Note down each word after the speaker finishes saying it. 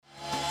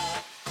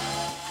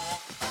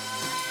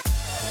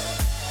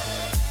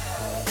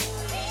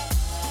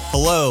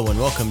Hello and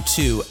welcome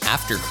to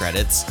After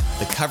Credits,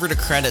 the Cover to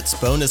Credits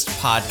bonus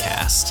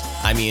podcast.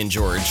 I'm Ian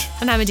George.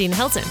 And I'm Adina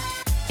Hilton.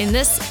 In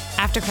this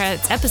After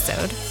Credits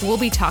episode, we'll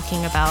be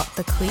talking about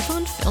the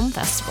Cleveland Film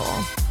Festival.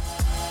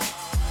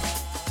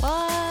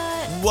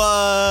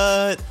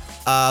 What?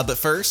 But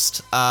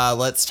first,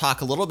 let's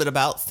talk a little bit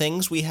about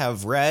things we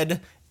have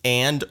read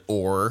and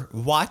or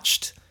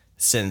watched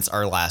since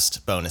our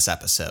last bonus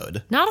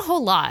episode. Not a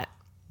whole lot.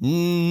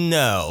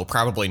 No,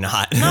 probably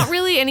not. Not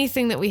really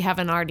anything that we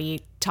haven't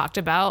already talked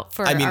about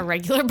for our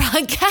regular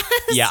podcast.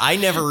 Yeah,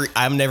 I'm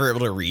never able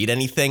to read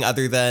anything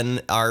other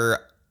than our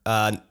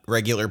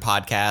regular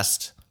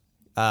podcast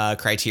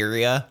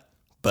criteria.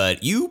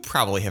 But you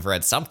probably have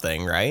read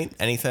something, right?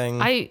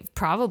 Anything? I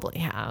probably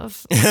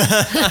have.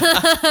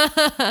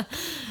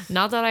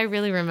 Not that I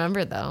really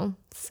remember, though.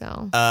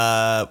 So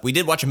we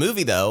did watch a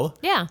movie, though.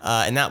 Yeah.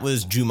 And that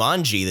was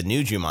Jumanji, the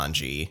new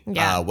Jumanji.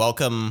 Yeah.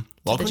 Welcome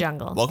to the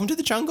jungle. Welcome to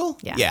the jungle?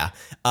 Yeah. Yeah.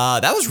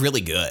 That was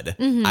really good.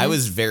 Mm-hmm. I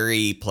was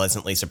very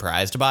pleasantly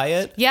surprised by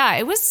it. Yeah,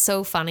 it was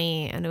so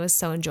funny and it was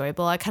so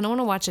enjoyable. I kind of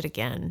want to watch it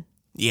again.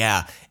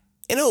 Yeah.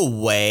 In a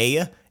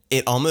way,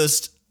 it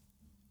almost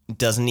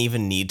doesn't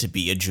even need to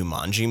be a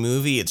Jumanji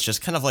movie. It's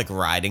just kind of like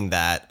riding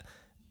that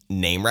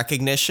name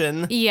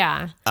recognition.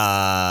 Yeah.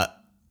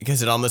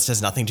 Because it almost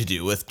has nothing to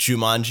do with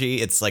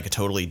Jumanji. It's like a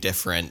totally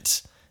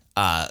different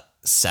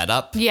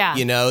setup,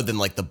 than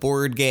like the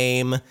board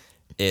game.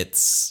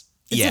 It's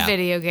a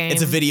video game.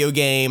 It's a video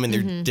game and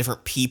there are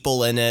different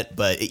people in it,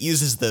 but it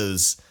uses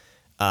those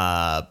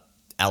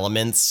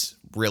elements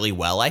really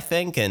well, I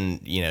think.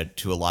 And,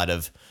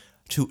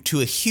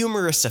 to a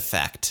humorous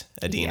effect,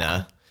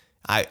 Adina.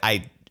 Yeah.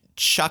 I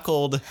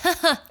chuckled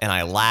and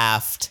I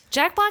laughed.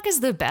 Jack Black is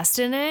the best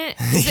in it.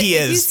 He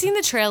is. If you've seen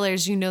the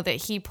trailers, you know that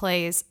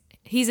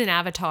he's an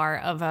avatar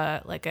of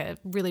a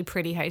really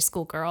pretty high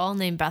school girl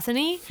named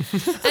Bethany.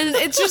 And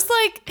it's just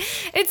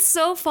it's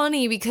so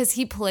funny because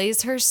he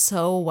plays her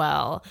so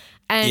well.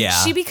 And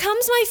she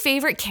becomes my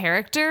favorite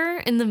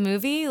character in the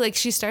movie. Like,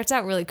 she starts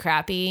out really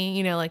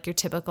crappy, like your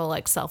typical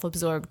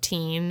self-absorbed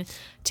teen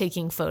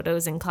taking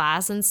photos in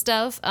class and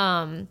stuff.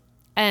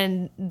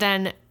 And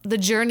then the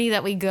journey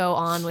that we go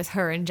on with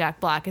her and Jack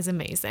Black is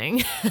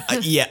amazing.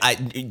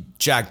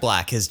 Jack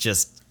Black is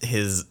just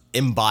his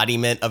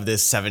embodiment of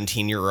this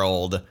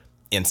 17-year-old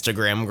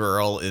Instagram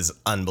girl is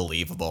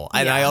unbelievable.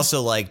 And I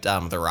also liked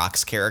The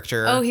Rock's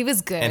character. Oh, he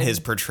was good. And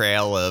his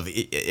portrayal of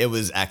it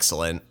was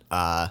excellent.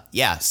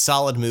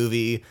 Solid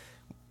movie,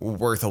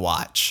 worth a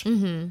watch.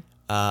 Mm-hmm.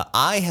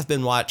 I have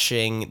been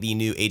watching the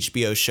new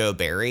HBO show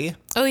Barry.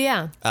 Oh,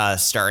 yeah.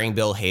 Starring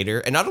Bill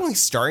Hader. And not only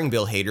starring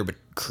Bill Hader, but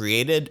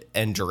created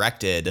and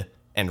directed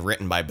and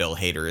written by Bill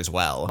Hader as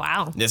well.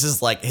 Wow. This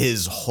is like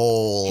his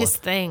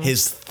thing.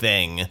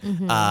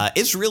 Mm-hmm.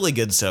 It's really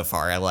good so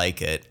far. I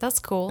like it. That's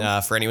cool.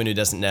 For anyone who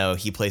doesn't know,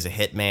 he plays a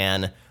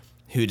hitman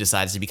who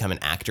decides to become an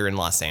actor in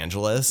Los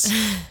Angeles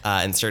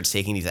and starts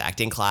taking these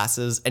acting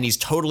classes. And he's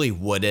totally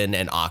wooden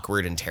and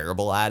awkward and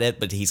terrible at it,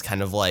 but he's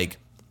kind of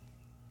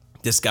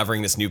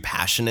discovering this new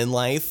passion in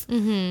life.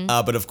 Mm-hmm.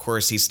 But of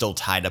course, he's still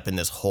tied up in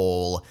this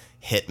whole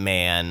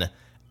hitman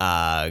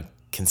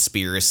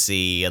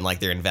conspiracy, and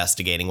they're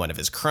investigating one of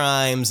his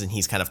crimes, and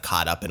he's kind of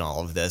caught up in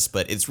all of this.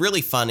 But it's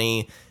really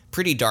funny,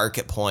 pretty dark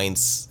at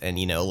points, and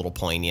a little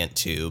poignant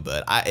too.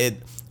 But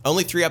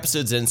only 3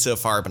 episodes in so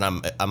far, but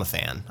I'm a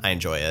fan. I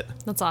enjoy it.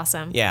 That's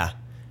awesome. Yeah.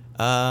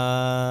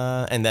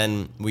 And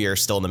then we are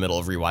still in the middle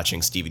of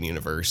rewatching Steven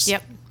Universe.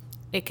 Yep.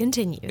 It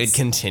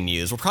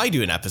continues. We'll probably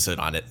do an episode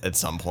on it at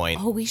some point.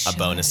 Oh, we should. A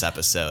bonus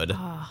episode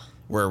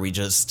where we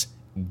just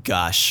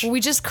gush. We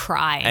just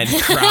cry.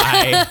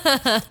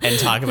 And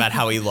talk about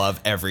how we love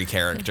every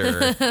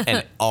character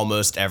and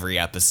almost every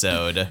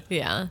episode.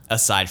 Yeah.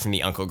 Aside from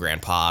the Uncle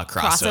Grandpa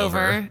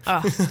crossover.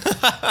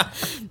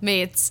 Oh.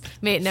 May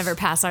it never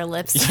pass our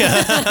lips.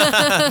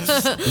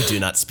 We do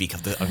not speak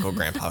of the Uncle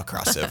Grandpa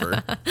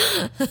crossover.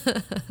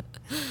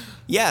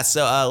 Yeah,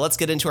 so let's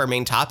get into our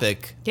main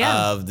topic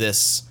of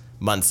this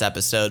month's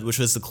episode, which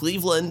was the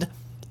Cleveland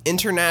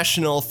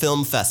International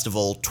Film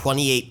Festival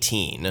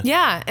 2018.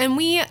 Yeah, and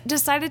we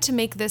decided to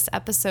make this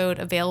episode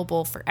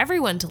available for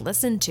everyone to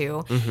listen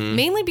to,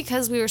 mainly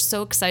because we were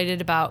so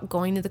excited about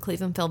going to the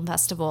Cleveland Film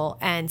Festival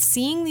and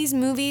seeing these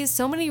movies,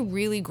 so many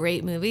really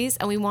great movies,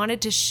 and we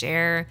wanted to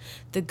share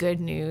the good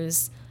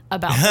news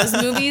about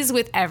those movies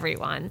with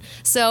everyone.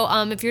 So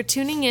if you're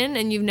tuning in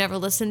and you've never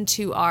listened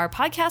to our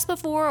podcast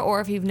before,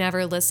 or if you've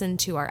never listened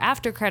to our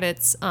After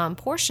Credits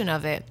portion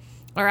of it,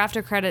 our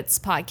After Credits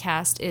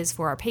podcast is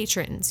for our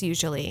patrons,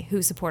 usually,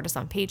 who support us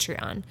on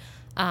Patreon.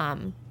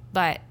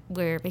 But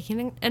we're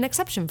making an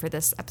exception for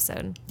this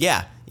episode.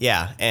 Yeah.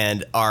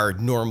 And our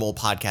normal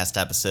podcast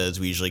episodes,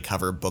 we usually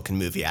cover book and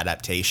movie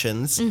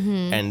adaptations.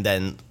 Mm-hmm. And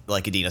then,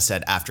 like Adina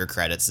said, After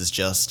Credits is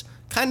just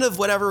kind of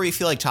whatever we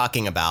feel like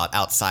talking about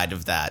outside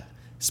of that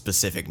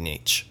specific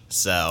niche.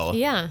 So,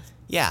 yeah.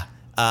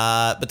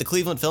 But the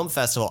Cleveland Film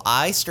Festival,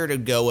 I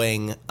started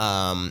going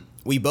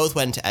we both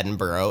went to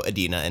Edinburgh,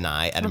 Adina and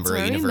I,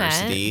 Edinburgh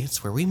University.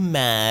 It's where we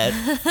met.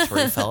 It's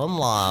where we fell in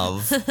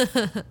love.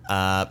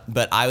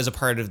 But I was a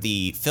part of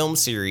the film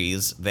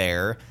series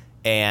there,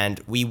 and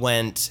we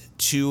went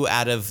 2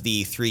 out of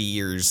the 3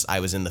 years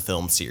I was in the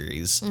film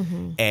series.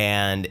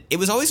 And it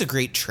was always a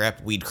great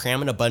trip. We'd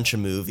cram in a bunch of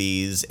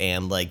movies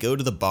and like go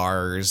to the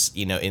bars,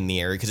 you know, in the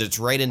area, because it's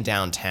right in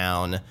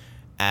downtown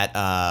at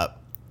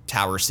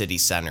Tower City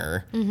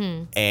Center.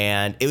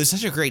 And it was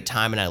such a great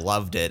time, and I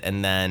loved it.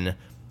 And then,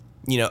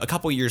 you know, a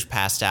couple years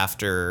passed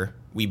after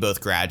we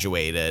both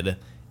graduated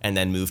and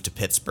then moved to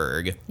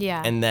Pittsburgh.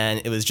 Yeah. And then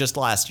it was just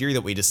last year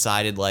that we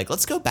decided, like,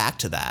 let's go back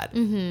to that.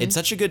 It's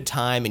such a good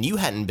time, and you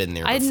hadn't been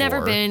there before. I'd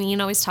never been.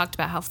 Ian always talked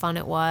about how fun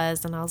it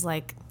was, and I was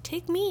like,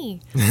 take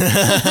me.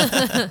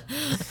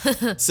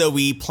 So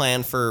we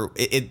plan for,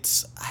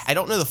 it's, I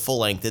don't know the full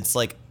length. It's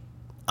like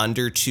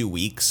under 2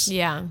 weeks.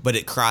 Yeah. But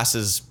it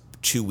crosses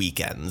 2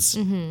 weekends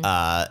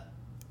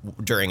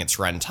during its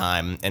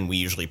runtime, and we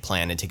usually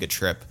plan to take a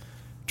trip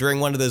during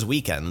one of those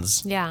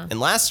weekends. Yeah. And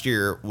last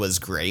year was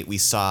great. We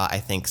saw, I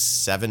think,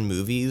 7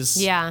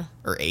 movies. Yeah.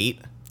 Or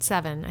 8.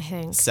 7, I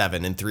think.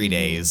 7 in 3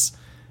 days.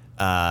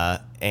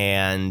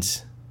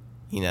 And,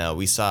 you know,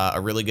 we saw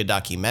a really good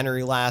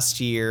documentary last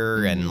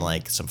year and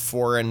like some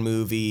foreign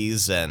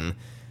movies. And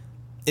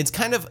it's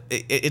kind of,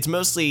 it's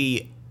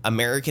mostly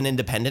American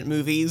independent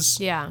movies.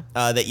 Yeah.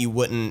 That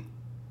wouldn't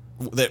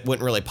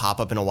really pop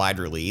up in a wide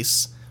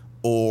release,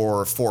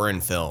 or foreign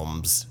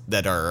films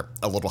that are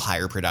a little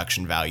higher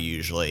production value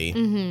usually.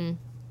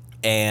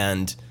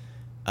 And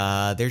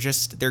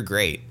they're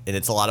great, and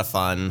it's a lot of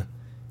fun.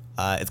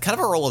 It's kind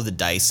of a roll of the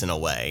dice in a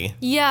way.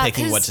 Yeah,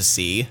 picking what to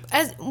see.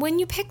 When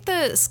you pick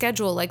the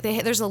schedule, like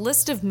there's a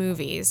list of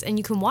movies, and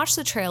you can watch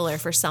the trailer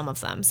for some of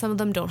them. Some of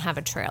them don't have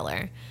a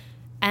trailer,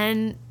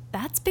 and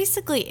that's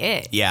basically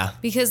it. Yeah.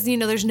 Because, you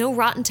know, there's no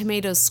Rotten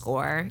Tomatoes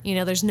score. You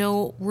know, there's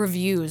no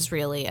reviews,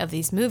 really, of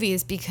these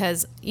movies,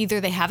 because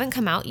either they haven't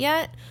come out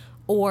yet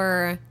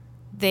or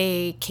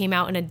they came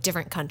out in a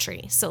different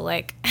country. So,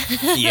 like...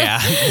 Yeah,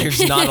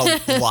 there's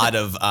not a lot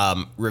of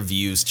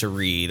reviews to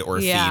read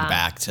or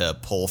feedback to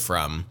pull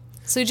from.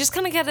 So you just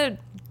kind of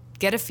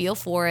get a feel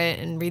for it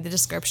and read the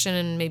description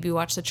and maybe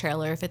watch the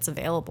trailer if it's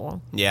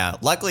available. Yeah.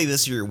 Luckily,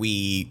 this year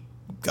we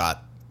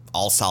got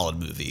all solid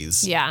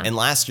movies. Yeah. And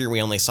last year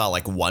we only saw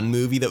like one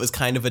movie that was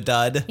kind of a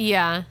dud.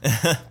 Yeah.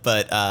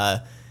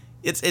 But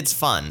it's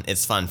fun.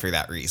 It's fun for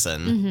that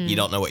reason. You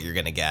don't know what you're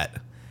gonna get.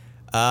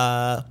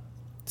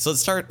 So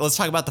let's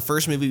talk about the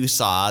first movie we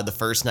saw the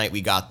first night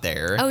we got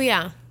there. Oh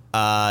yeah.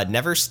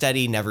 Never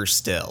Steady, Never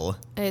Still.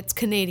 It's a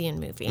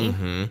Canadian movie.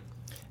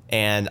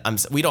 And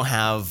we don't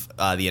have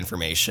the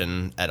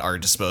information at our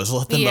disposal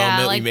at the Yeah,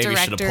 moment. like We maybe should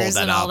have pulled directors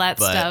that and all up,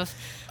 that stuff.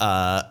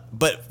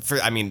 But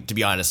to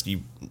be honest,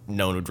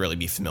 no one would really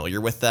be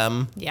familiar with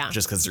them. Yeah.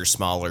 Just because they're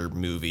smaller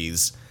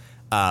movies.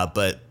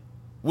 But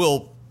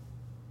we'll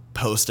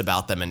post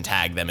about them and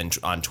tag them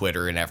on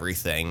Twitter and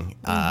everything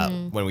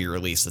when we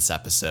release this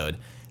episode.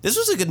 This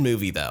was a good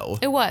movie, though.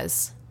 It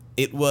was.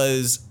 It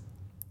was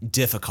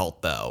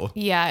difficult, though.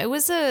 Yeah, it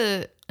was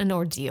an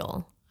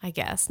ordeal, I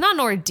guess. Not an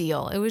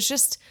ordeal. It was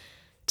just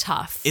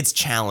tough. It's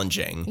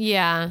challenging.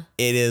 Yeah.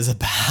 It is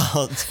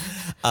about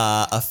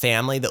a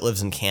family that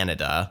lives in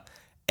Canada,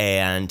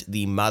 and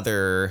the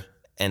mother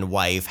and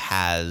wife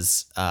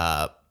has,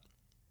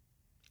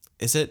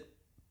 is it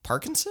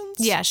Parkinson's?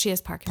 Yeah, she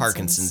has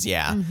Parkinson's.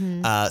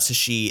 Yeah. So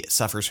she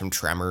suffers from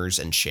tremors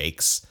and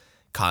shakes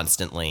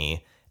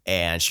constantly,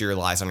 and she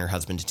relies on her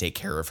husband to take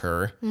care of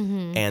her.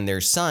 And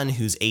their son,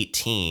 who's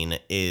 18,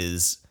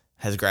 has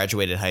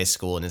graduated high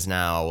school and is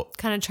now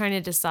kind of trying to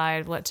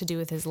decide what to do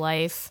with his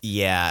life.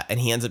 Yeah,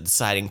 and he ends up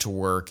deciding to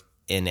work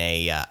in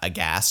a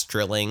gas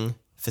drilling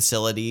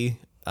facility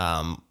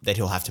that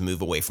he'll have to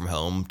move away from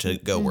home to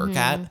go work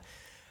at.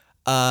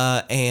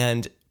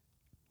 And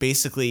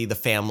basically the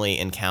family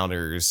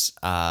encounters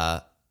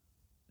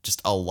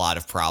just a lot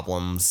of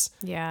problems.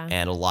 Yeah.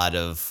 And a lot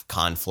of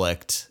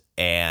conflict,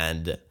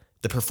 and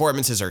the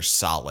performances are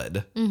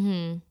solid.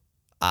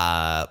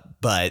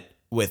 But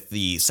with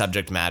the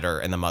subject matter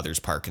and the mother's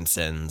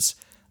Parkinson's,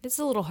 it's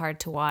a little hard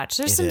to watch.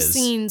 There's some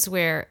scenes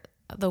where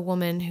the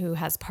woman who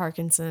has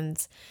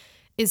Parkinson's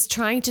is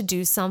trying to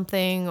do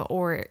something,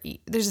 or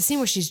there's a scene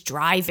where she's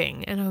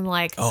driving, and I'm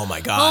like, oh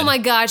my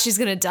God, she's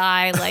going to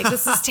die. Like,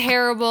 this is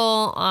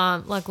terrible.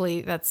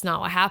 Luckily that's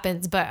not what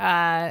happens,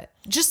 but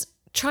just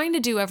trying to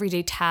do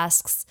everyday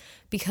tasks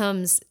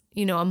becomes,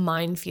 a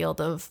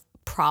minefield of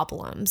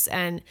problems,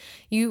 and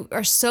you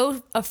are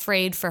so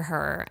afraid for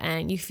her,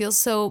 and you feel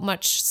so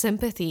much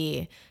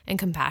sympathy and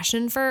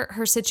compassion for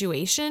her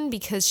situation,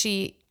 because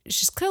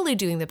she's clearly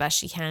doing the best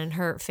she can, and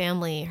her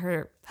family,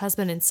 her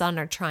husband and son,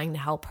 are trying to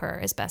help her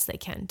as best they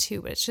can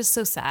too, but it's just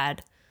so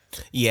sad.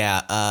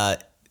 Yeah.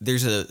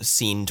 There's a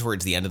scene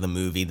towards the end of the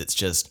movie that's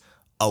just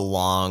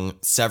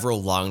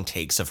several long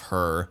takes of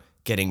her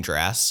getting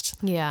dressed,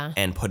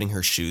 and putting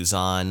her shoes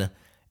on,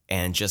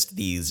 and just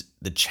the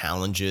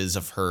challenges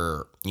of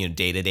her,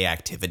 day-to-day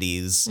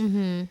activities.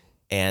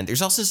 And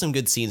there's also some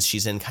good scenes.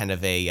 She's in kind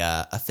of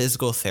a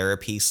physical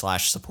therapy /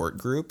 support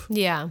group.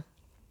 Yeah.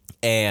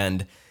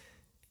 And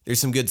there's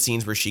some good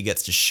scenes where she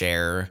gets to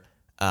share,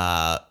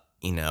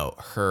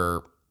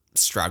 her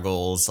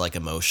struggles, like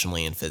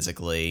emotionally and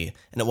physically.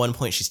 And at one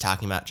point she's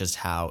talking about just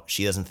how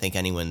she doesn't think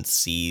anyone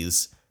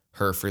sees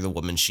her for the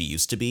woman she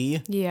used to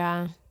be.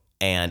 Yeah.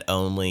 And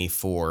only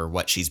for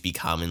what she's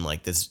become and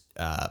like this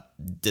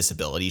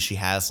disability she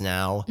has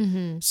now.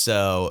 Mm-hmm.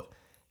 So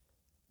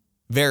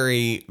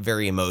very,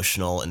 very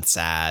emotional and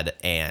sad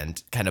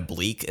and kind of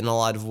bleak in a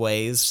lot of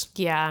ways.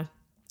 Yeah.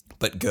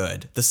 But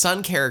good. The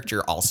son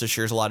character also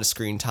shares a lot of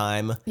screen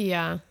time.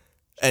 Yeah.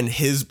 And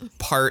his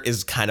part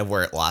is kind of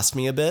where it lost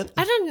me a bit.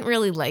 I didn't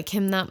really like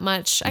him that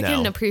much. I No.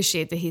 can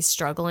appreciate that he's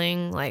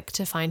struggling, like,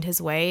 to find his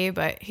way,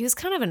 but he was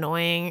kind of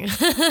annoying.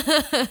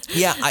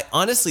 Yeah, I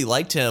honestly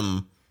liked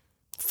him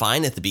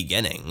fine at the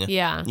beginning.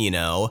 Yeah.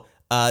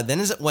 Then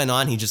as it went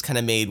on, he just kind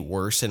of made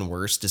worse and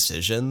worse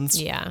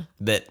decisions. Yeah.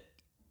 That,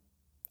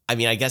 I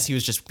mean, I guess he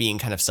was just being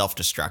kind of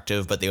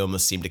self-destructive, but they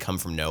almost seemed to come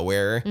from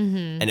nowhere.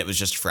 Mm-hmm. And it was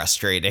just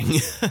frustrating.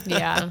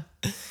 Yeah.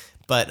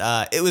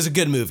 But it was a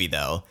good movie,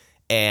 though.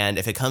 And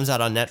if it comes out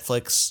on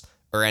Netflix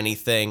or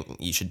anything,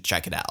 you should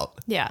check it out.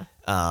 Yeah.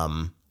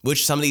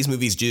 Which some of these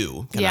movies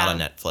do come out on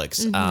Yeah.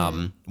 Netflix.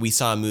 Mm-hmm. We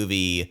saw a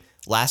movie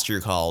last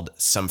year called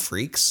Some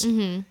Freaks.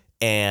 Mm-hmm.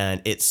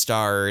 And it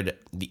starred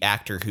the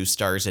actor who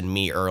stars in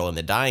Me, Earl, and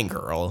the Dying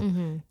Girl.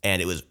 Mm-hmm.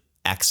 And it was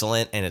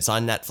excellent. And it's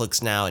on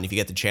Netflix now. And if you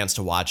get the chance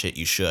to watch it,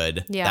 you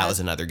should. Yeah. That was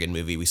another good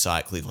movie we saw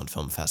at Cleveland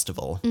Film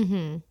Festival.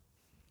 Mm-hmm.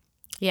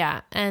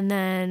 Yeah. And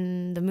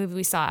then the movie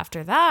we saw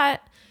after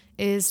that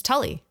is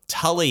Tully.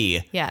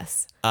 Tully.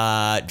 Yes.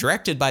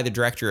 Directed by the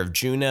director of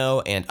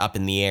Juno and Up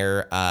in the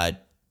Air,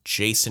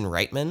 Jason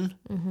Reitman.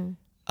 Mm-hmm.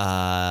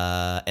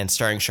 And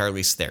starring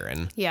Charlize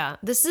Theron. Yeah.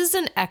 This is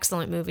an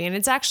excellent movie, and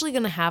it's actually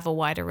going to have a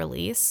wider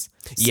release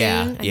soon,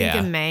 Yeah, I think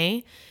in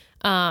May.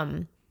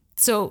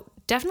 So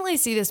definitely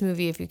see this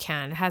movie if you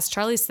can. It has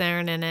Charlize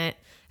Theron in it.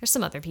 There's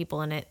some other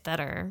people in it that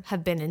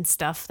have been in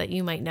stuff that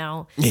you might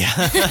know.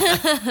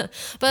 Yeah.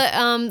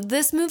 But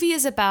this movie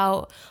is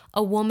about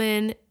a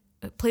woman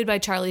played by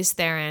Charlize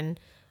Theron,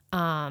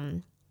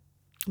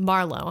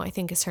 Marlowe, I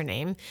think is her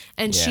name.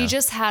 And Yeah. she's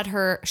just had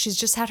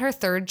her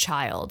third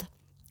child,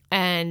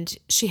 and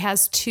she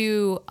has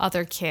 2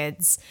 other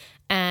kids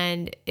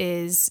and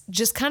is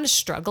just kind of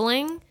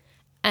struggling.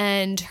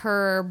 And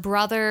her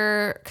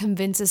brother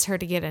convinces her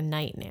to get a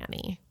night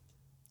nanny.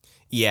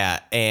 Yeah.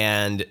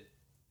 And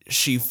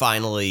she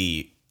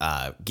finally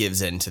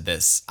gives in to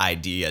this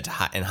idea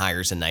and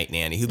hires a night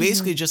nanny who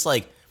basically just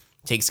like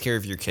takes care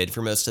of your kid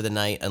for most of the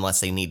night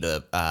unless they need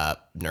a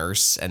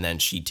nurse. And then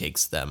she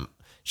takes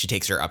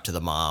her up to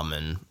the mom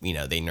and,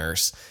 they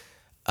nurse.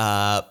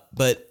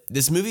 But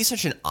this movie is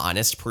such an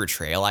honest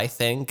portrayal, I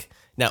think.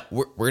 Now,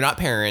 we're not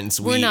parents.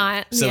 We're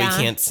not. So yeah.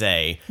 we can't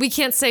say. We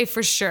can't say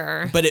for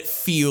sure. But it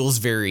feels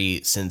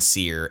very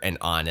sincere and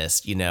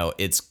honest.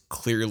 It's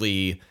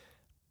clearly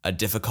a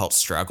difficult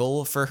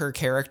struggle for her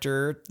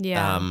character.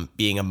 Yeah.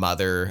 Being a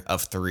mother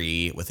of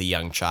 3 with a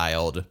young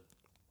child.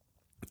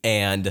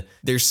 And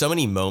there's so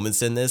many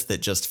moments in this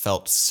that just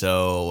felt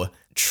so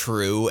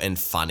true and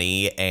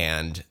funny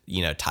and,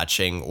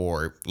 touching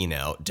or,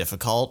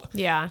 difficult.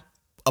 Yeah.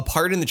 A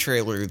part in the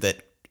trailer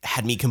that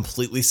had me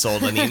completely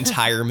sold on the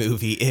entire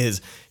movie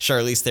is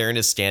Charlize Theron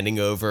is standing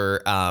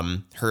over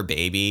her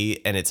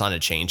baby and it's on a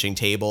changing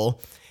table.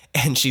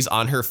 And she's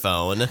on her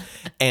phone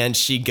and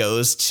she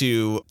goes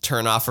to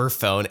turn off her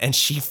phone and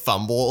she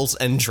fumbles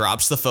and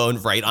drops the phone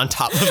right on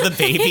top of the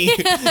baby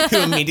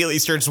who immediately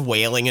starts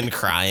wailing and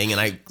crying.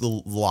 And I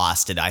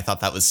lost it. I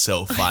thought that was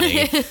so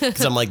funny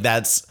because I'm like,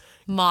 that's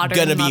Modern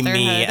gonna be motherhood.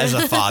 me as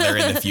a father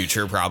in the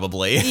future,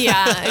 probably.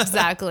 Yeah,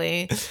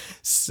 exactly.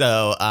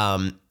 So,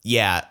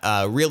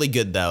 really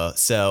good though.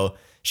 So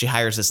she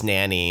hires this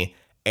nanny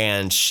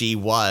and she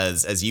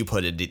was, as you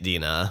put it,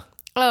 Dina.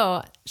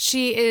 Oh,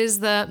 she is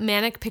the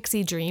manic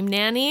pixie dream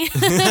nanny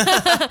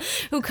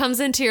who comes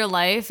into your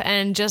life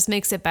and just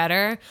makes it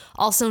better,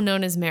 also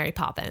known as Mary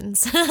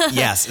Poppins.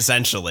 Yes,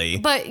 essentially.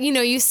 But,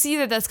 you see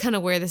that that's kind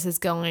of where this is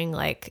going.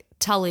 Like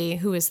Tully,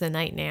 who is the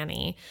night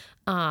nanny,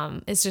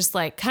 is just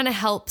like kind of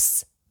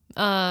helps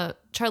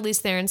Charlize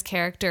Theron's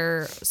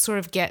character sort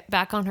of get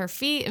back on her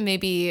feet and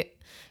maybe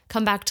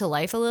come back to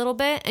life a little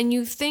bit. And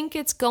you think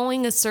it's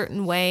going a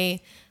certain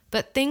way,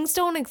 but things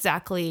don't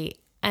exactly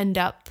end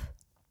up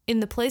in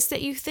the place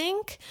that you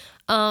think.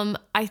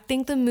 I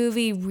think the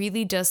movie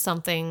really does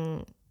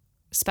something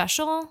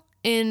special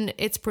in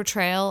its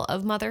portrayal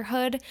of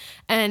motherhood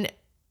and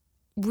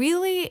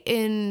really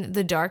in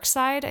the dark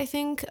side, I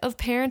think, of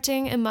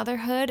parenting and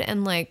motherhood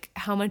and like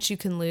how much you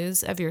can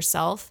lose of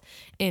yourself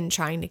in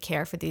trying to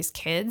care for these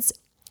kids.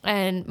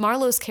 And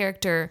Marlowe's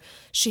character,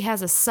 she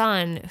has a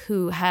son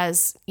who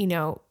has,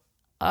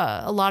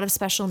 a lot of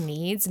special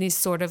needs, and he's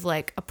sort of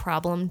like a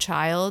problem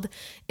child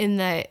in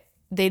that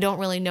they don't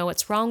really know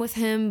what's wrong with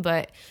him,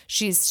 but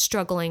she's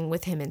struggling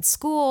with him in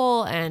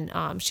school, and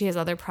she has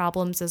other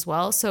problems as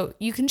well. So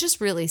you can just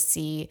really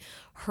see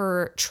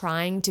her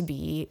trying to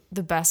be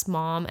the best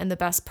mom and the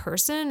best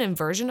person and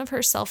version of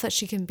herself that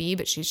she can be,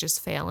 but she's just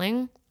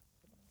failing.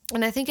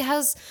 And I think it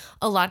has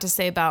a lot to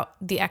say about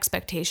the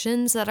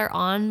expectations that are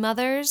on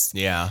mothers.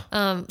 Yeah.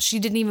 She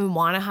didn't even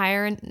want to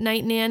hire a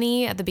night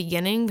nanny at the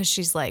beginning, but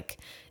she's like,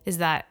 is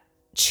that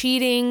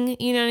cheating?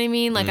 You know what I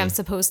mean? Like, I'm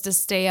supposed to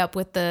stay up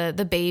with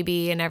the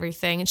baby and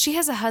everything. And she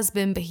has a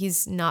husband, but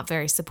he's not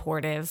very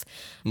supportive.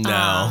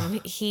 No.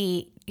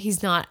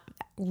 He's not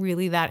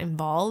really that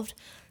involved.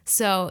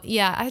 So,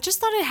 yeah, I just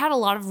thought it had a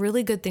lot of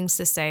really good things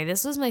to say.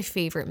 This was my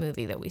favorite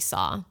movie that we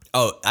saw.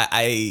 Oh,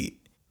 I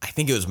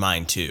think it was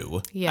mine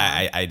too.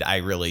 Yeah. I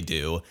really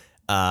do.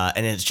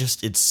 And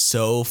it's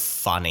so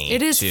funny.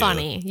 It is too.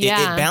 funny.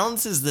 Yeah. It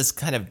balances this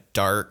kind of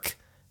dark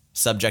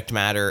subject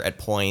matter at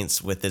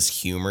points with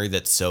this humor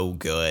that's so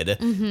good.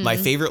 Mm-hmm. My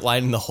favorite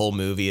line in the whole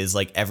movie is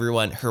like her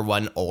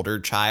one older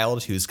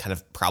child who's kind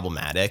of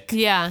problematic.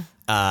 Yeah.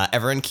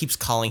 Everyone keeps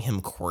calling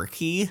him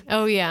quirky.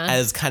 Oh, yeah.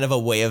 As kind of a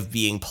way of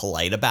being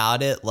polite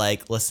about it.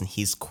 Like, listen,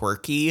 he's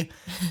quirky.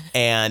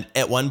 And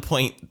at one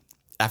point,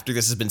 after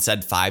this has been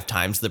said 5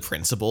 times, the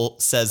principal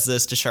says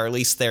this to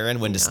Charlize Theron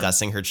when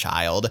discussing her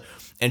child.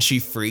 And she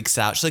freaks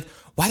out. She's like,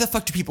 why the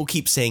fuck do people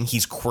keep saying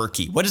he's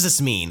quirky? What does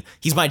this mean?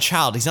 He's my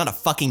child. He's not a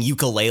fucking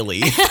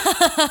ukulele.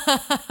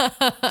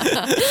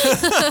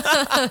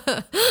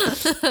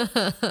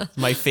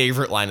 My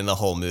favorite line in the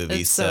whole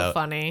movie. It's so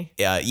funny.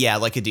 Yeah,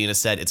 like Adina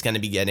said, it's going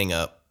to be getting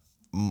a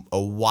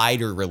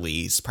wider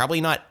release.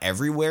 Probably not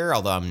everywhere,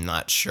 although I'm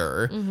not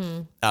sure.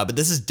 Mm-hmm. But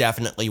this is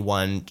definitely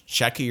one.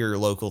 Check your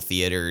local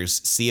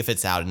theaters, see if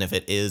it's out, and if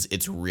it is,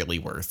 it's really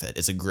worth it.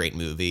 It's a great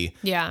movie.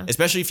 Yeah.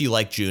 Especially if you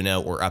like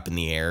Juno or Up in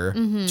the Air,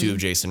 2 of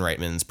Jason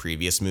Reitman's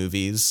previous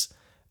movies.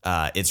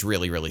 It's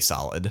really, really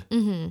solid.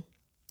 Mm-hmm.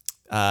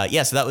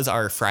 So that was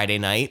our Friday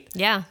night.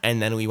 Yeah.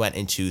 And then we went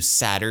into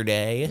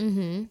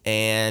Saturday,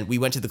 and we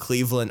went to the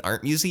Cleveland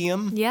Art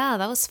Museum. Yeah,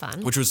 that was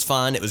fun. Which was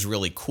fun. It was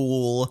really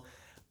cool.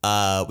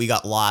 We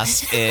got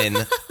lost in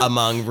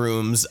among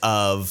rooms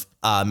of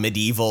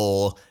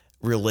medieval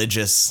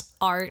religious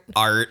art.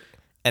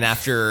 And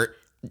after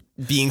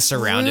being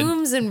surrounded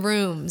rooms and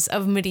rooms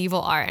of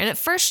medieval art. And at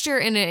first you're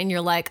in it and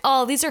you're like,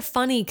 oh, these are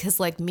funny because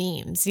like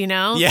memes, you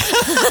know? Yeah.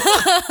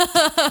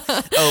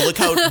 Oh, look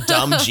how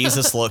dumb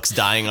Jesus looks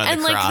dying on the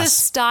cross. And like the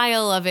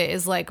style of it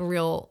is like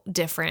real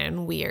different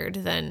and weird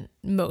than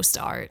most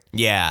art.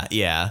 Yeah.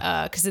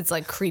 Because it's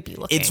like creepy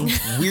looking.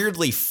 It's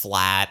weirdly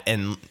flat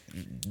and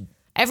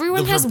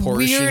everyone has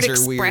weird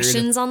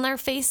expressions weird. On their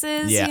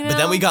faces. Yeah, you know? But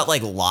then we got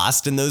like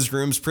lost in those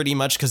rooms pretty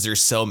much because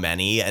there's so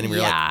many, and we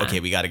were like, okay,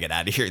 we got to get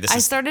out of here. I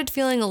started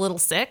feeling a little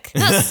sick,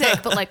 not sick,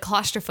 but like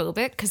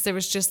claustrophobic because there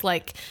was just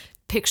like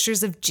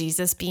pictures of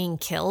Jesus being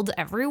killed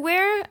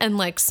everywhere and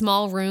like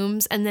small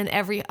rooms, and then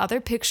every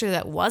other picture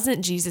that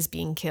wasn't Jesus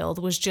being killed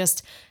was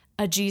just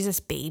a Jesus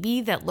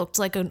baby that looked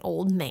like an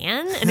old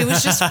man, and it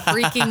was just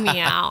freaking me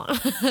out.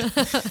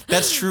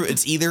 That's true.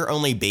 It's either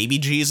only baby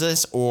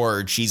Jesus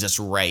or Jesus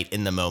right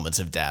in the moments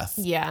of death.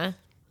 Yeah.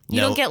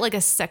 You don't get like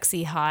a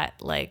sexy, hot,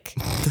 like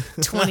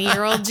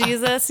 20-year-old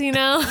Jesus, you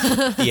know?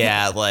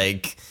 Yeah,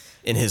 like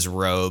in his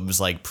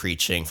robes, like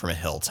preaching from a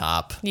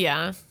hilltop.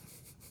 Yeah.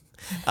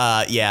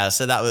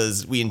 So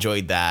we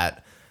enjoyed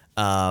that.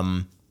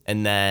 And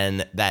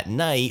then that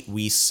night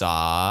we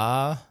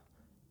saw...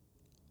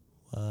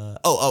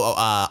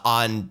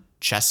 on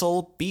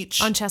Chesil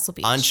Beach? On Chesil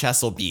Beach. On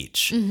Chesil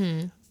Beach,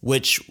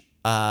 which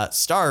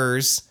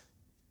stars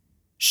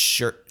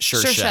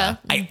Saoirse.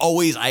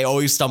 I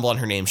always stumble on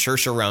her name,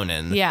 Saoirse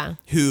Ronan. Yeah.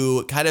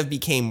 Who kind of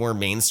became more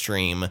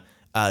mainstream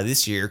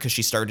this year because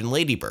she starred in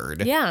Lady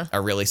Bird. Yeah. A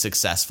really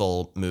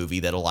successful movie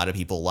that a lot of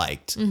people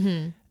liked.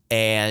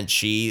 And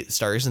she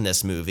stars in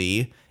this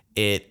movie.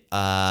 It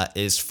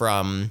is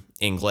from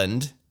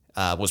England,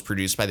 was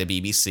produced by the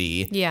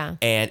BBC. Yeah.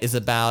 And is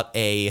about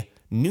a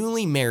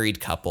newly married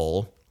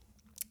couple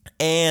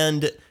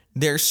and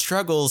their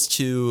struggles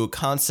to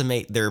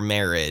consummate their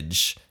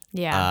marriage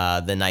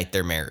the night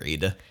they're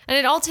married. And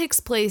it all takes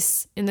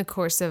place in the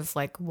course of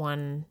like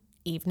one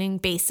evening,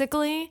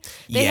 basically.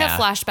 They have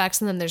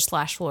flashbacks and then there's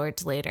flash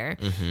forwards later.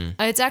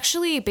 It's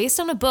actually based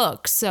on a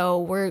book, so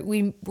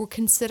we're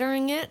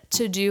considering it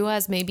to do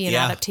as maybe an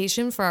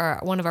adaptation for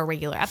one of our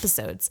regular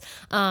episodes.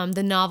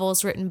 The novel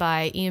is written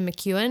by Ian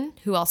McEwan,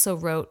 who also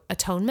wrote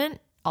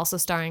Atonement, also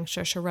starring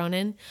Saoirse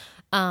Ronan.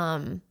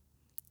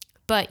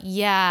 But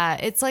yeah,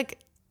 it's like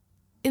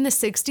in the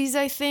 60s,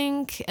 I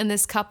think, and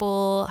this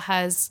couple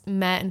has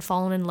met and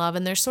fallen in love,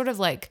 and they're sort of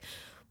like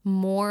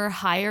more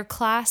higher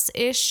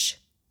class-ish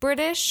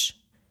British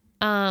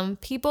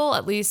people,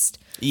 at least.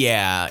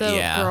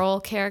 The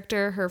girl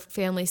character, her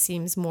family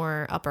seems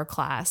more upper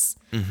class.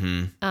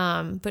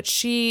 But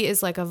she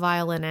is like a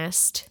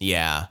violinist.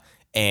 Yeah,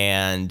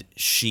 and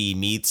she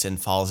meets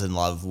and falls in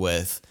love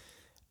with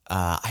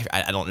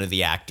I don't know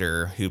the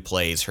actor who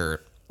plays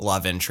her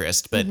love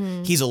interest, but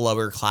he's a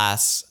lower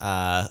class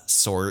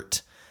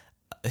sort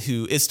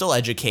who is still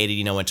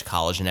educated, went to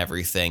college and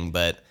everything,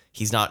 but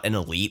he's not an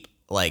elite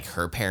like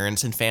her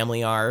parents and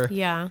family are.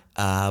 Yeah.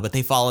 But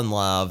they fall in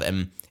love,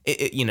 and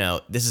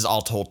this is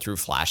all told through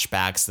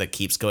flashbacks that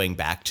keeps going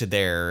back to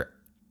their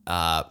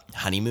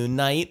honeymoon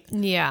night.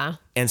 Yeah.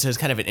 And so it's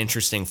kind of an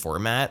interesting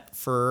format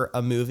for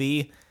a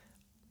movie.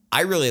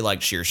 I really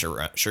liked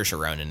Saoirse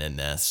Ronan in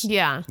this.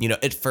 Yeah.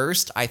 At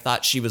first I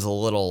thought she was a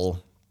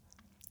little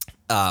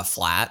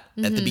flat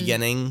at the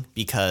beginning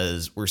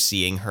because we're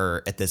seeing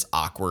her at this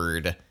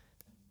awkward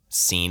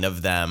scene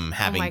of them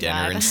having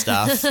dinner and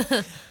stuff.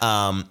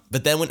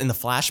 But then when in the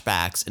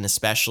flashbacks, and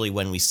especially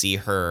when we see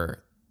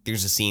her,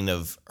 there's a scene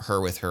of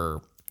her with her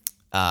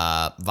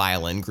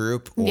violin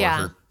group or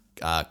her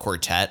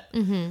quartet,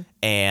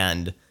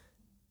 and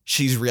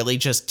she's really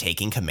just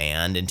taking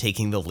command and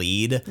taking the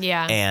lead,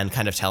 and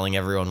kind of telling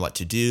everyone what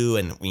to do,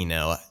 and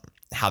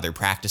how they're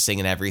practicing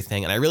and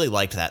everything. And I really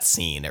liked that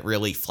scene. It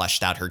really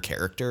fleshed out her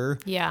character,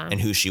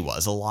 and who she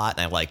was a lot,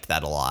 and I liked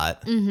that a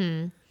lot.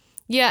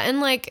 Yeah,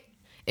 and like,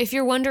 if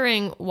you're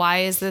wondering why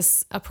is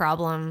this a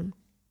problem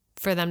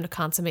for them to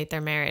consummate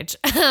their marriage,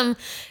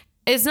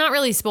 it's not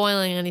really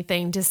spoiling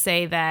anything to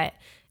say that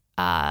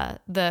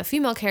the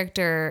female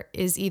character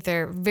is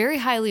either very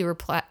highly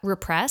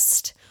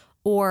repressed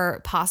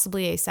or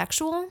possibly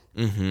asexual.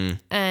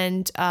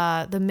 And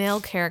the male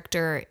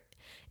character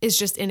is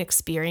just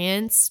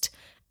inexperienced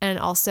and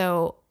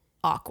also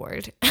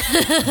awkward.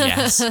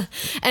 Yes.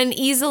 And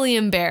easily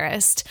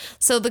embarrassed.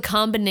 So the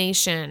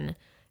combination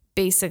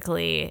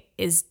basically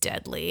is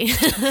deadly.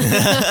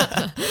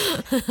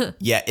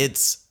 Yeah,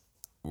 it's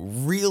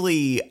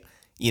really,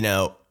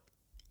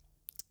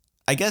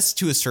 I guess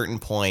to a certain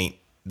point,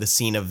 the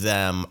scene of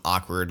them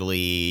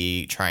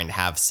awkwardly trying to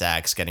have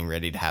sex, getting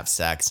ready to have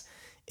sex,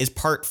 is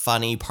part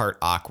funny, part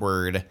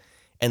awkward.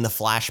 And the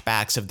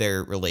flashbacks of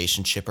their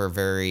relationship are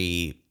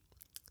very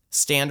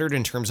standard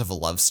in terms of a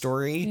love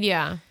story.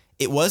 Yeah.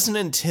 It wasn't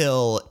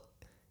until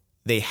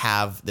they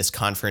have this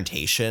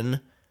confrontation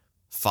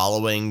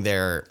following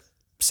their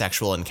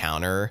sexual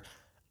encounter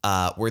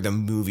where the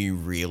movie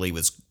really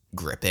was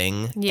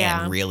gripping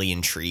and really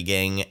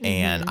intriguing.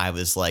 And I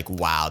was like,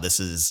 wow,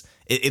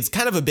 it's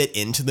kind of a bit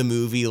into the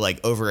movie,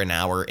 like over an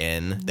hour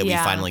in that we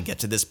finally get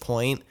to this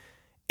point.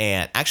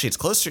 And actually it's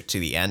closer to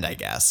the end, I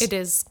guess. It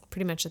is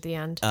pretty much at the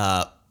end.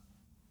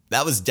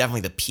 That was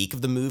definitely the peak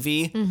of the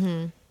movie.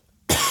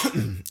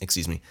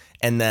 Excuse me.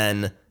 And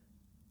then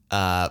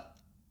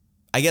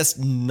I guess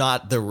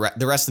not the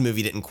rest of the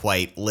movie didn't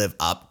quite live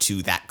up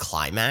to that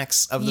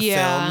climax of the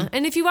film.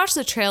 And if you watch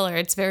the trailer,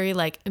 it's very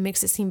it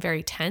makes it seem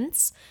very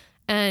tense,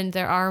 and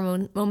there are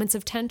moments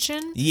of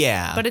tension.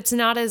 Yeah. But it's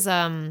not as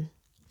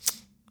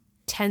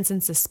tense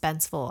and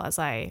suspenseful as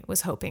I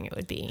was hoping it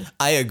would be.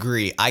 I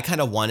agree. I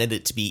kind of wanted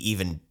it to be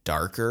even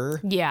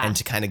darker. Yeah. And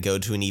to kind of go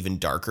to an even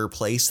darker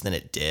place than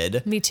it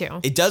did. Me too.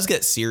 It does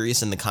get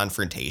serious in the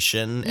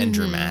confrontation and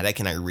dramatic,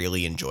 and I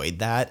really enjoyed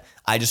that.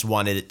 I just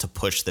wanted it to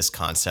push this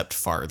concept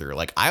farther.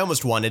 Like, I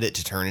almost wanted it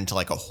to turn into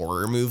like a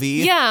horror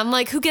movie. Yeah, I'm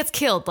like, who gets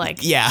killed? Like,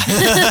 yeah.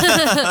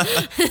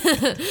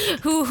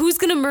 Who's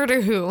gonna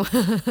murder who?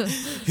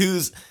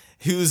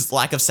 Whose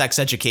lack of sex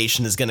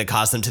education is going to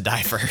cause them to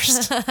die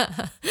first.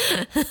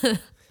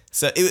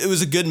 So it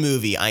was a good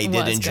movie. I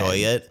did enjoy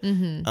it.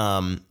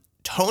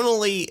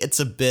 Tonally,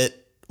 it's a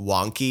bit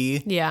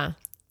wonky. Yeah.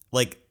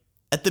 Like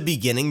at the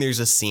beginning, there's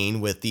a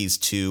scene with these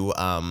two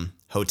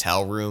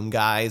hotel room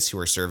guys who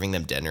are serving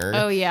them dinner.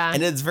 Oh, yeah.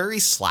 And it's very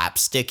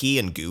slapsticky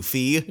and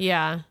goofy.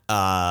 Yeah.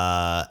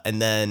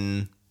 And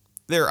then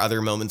there are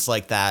other moments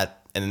like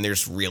that. And then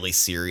there's really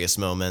serious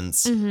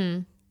moments.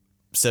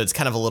 So it's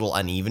kind of a little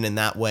uneven in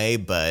that way,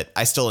 but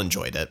I still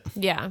enjoyed it.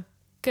 Yeah.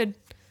 Good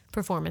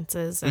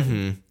performances.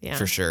 And, yeah.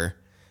 For sure.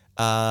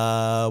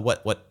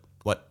 What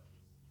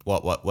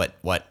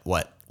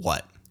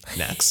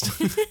next?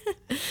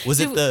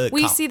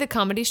 We see the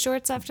comedy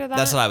shorts after that?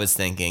 That's what I was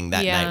thinking.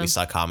 That night we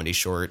saw comedy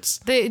shorts.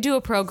 They do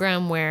a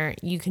program where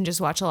you can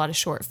just watch a lot of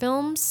short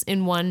films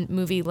in one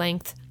movie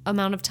length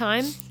amount of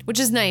time, which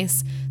is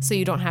nice. So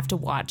you don't have to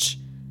watch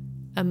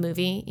a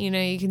movie. You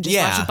can just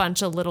watch a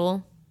bunch of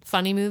little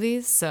funny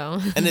movies.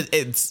 So and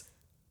it's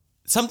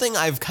something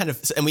I've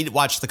and we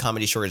watched the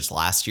comedy shorts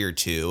last year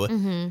too.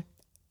 And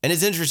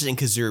it's interesting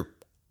because they're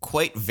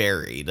quite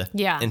varied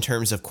in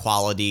terms of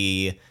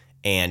quality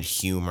and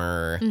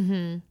humor.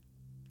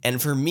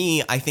 And for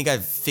me, I think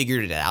I've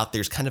figured it out.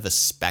 There's kind of a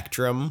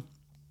spectrum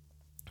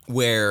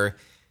where,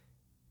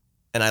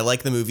 and I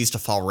like the movies to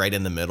fall right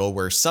in the middle,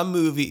 where some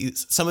of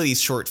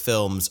these short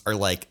films are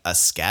like a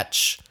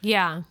sketch.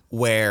 Yeah.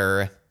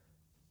 Where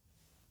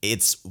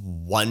it's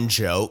one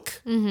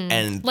joke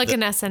and like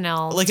an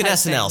SNL. Like an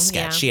SNL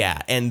sketch,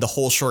 yeah. And the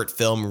whole short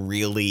film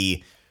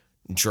really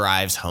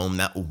drives home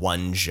that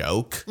one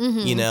joke,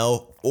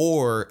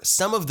 Or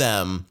some of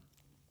them,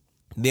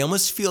 they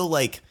almost feel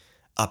like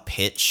a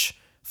pitch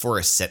for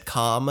a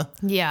sitcom.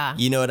 Yeah.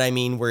 You know what I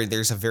mean? Where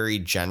there's a very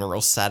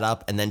general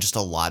setup and then just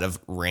a lot of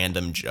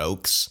random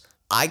jokes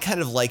I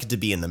kind of like to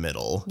be in the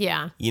middle.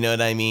 Yeah. You know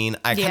what I mean?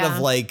 I kind of Yeah.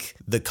 like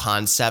the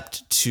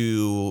concept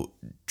to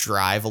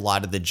drive a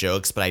lot of the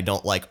jokes, but I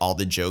don't like all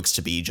the jokes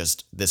to be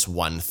just this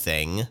one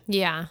thing.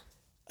 Yeah.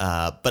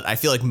 But I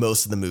feel like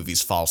most of the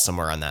movies fall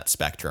somewhere on that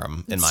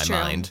spectrum in my true.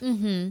 mind.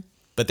 Mm-hmm.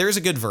 But there's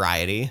a good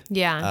variety.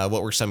 Yeah.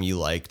 What were some you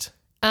liked?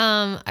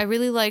 I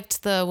really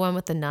liked the one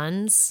with the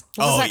nuns.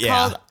 What was that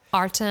called?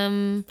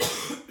 Artem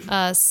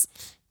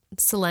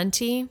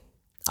Silenti?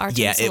 Artem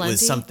Yeah, it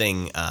was Silenti?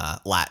 something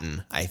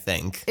Latin, I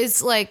think.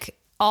 It's like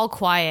all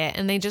quiet,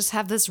 and they just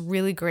have this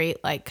really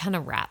great like kind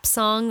of rap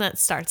song that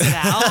starts it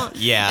out.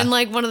 Yeah. And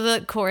like one of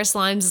the chorus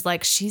lines is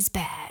like, she's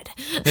bad.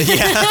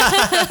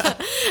 Yeah.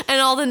 And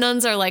all the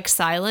nuns are like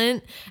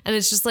silent, and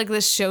it's just like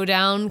this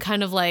showdown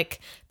kind of like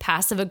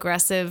passive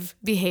aggressive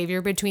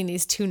behavior between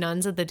these two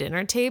nuns at the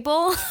dinner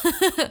table.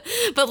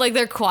 But like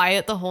they're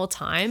quiet the whole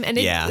time, and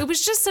it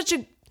was just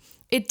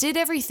it did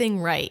everything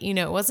right. You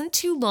know, it wasn't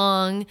too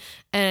long,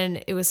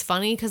 and it was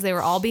funny because they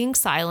were all being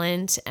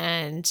silent,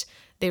 and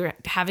they were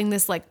having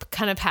this like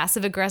kind of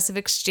passive aggressive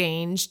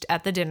exchange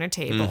at the dinner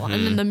table. Mm-hmm.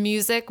 And then the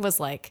music was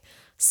like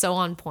so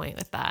on point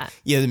with that.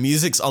 Yeah, the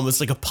music's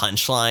almost like a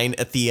punchline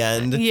at the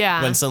end.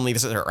 Yeah. When suddenly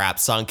this rap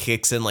song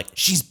kicks in, like,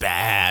 she's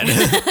bad.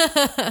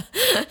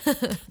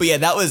 But yeah,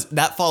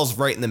 that falls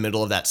right in the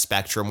middle of that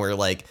spectrum where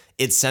like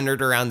it's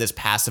centered around this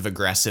passive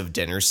aggressive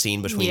dinner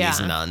scene between these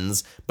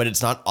nuns, but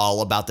it's not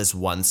all about this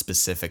one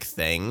specific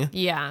thing.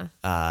 Yeah.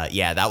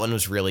 Yeah, that one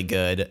was really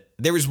good.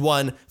 There was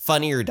one,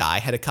 Funny or Die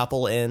had a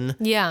couple in.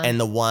 Yeah. And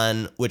the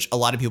one, which a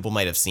lot of people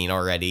might have seen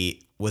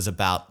already, was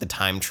about the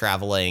time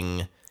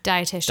traveling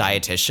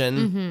dietitian.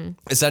 Mm-hmm.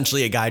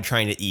 Essentially a guy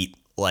trying to eat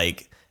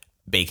like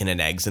bacon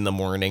and eggs in the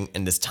morning,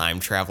 and this time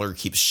traveler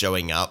keeps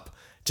showing up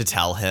to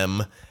tell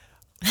him,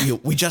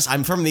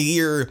 I'm from the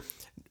year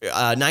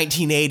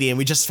 1980, and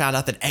we just found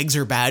out that eggs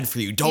are bad for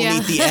you. Don't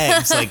eat the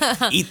eggs. Like,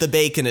 eat the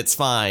bacon, it's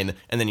fine.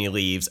 And then he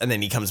leaves, and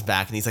then he comes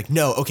back, and he's like,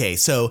 no, okay,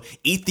 so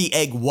eat the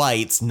egg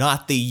whites,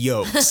 not the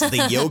yolks.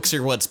 The yolks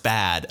are what's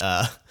bad.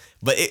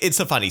 But it's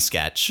a funny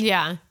sketch.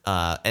 Yeah.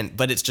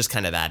 But it's just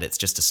kind of that. It's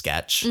just a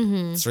sketch.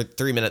 Mm-hmm. It's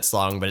 3 minutes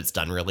long, but it's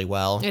done really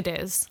well. It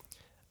is.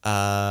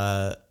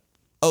 The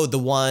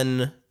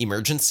one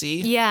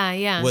Emergency.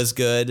 Yeah. Was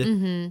good.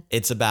 Mm-hmm.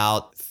 It's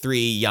about 3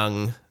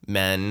 young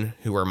men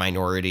who are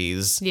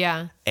minorities.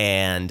 Yeah.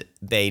 And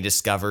they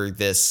discover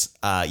this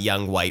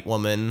young white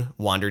woman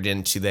wandered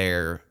into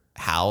their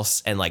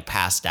house and like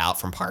passed out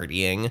from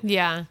partying.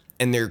 Yeah.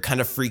 And they're kind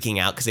of freaking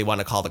out because they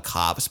want to call the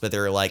cops, but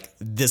they're like,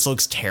 this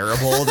looks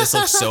terrible. This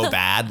looks so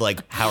bad.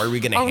 Like, how are we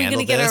going to handle this? Are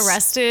we going to get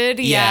arrested?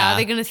 Yeah. Are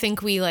they going to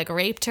think we like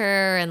raped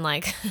her? And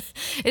like,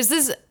 is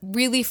this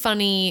really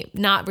funny,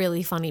 not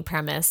really funny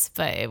premise,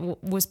 but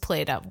it was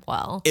played up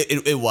well.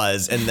 It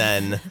was. And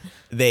then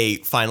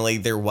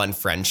their one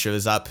friend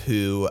shows up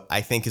who I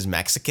think is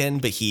Mexican,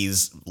 but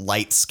he's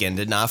light skinned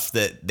enough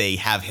that they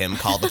have him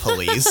call the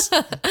police.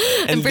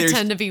 and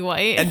pretend to be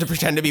white. And to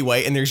pretend to be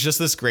white. And there's just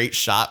this great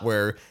shot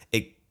where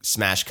it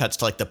smash cuts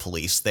to like the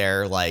police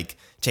there, like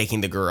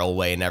taking the girl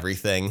away and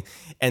everything.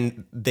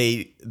 And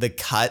the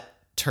cut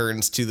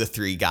turns to the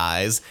 3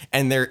 guys,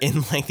 and they're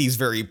in like these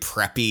very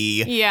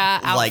preppy,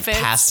 like outfits.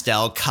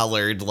 pastel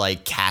colored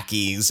like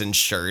khakis and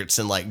shirts,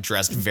 and like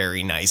dressed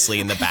very nicely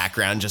in the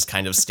background, just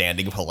kind of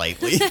standing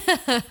politely.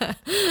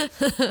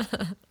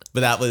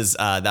 But that was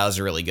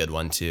a really good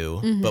one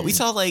too. Mm-hmm. But we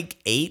saw like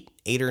 8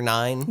 or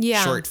 9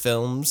 short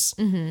films.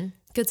 Mm-hmm.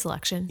 Good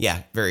selection.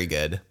 Yeah, very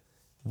good.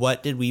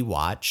 What did we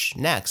watch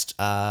next?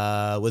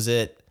 Was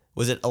it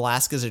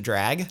Alaska's a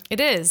Drag? It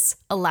is.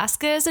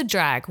 Alaska is a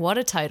Drag. What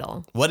a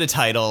title. What a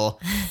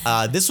title.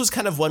 This was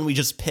kind of one we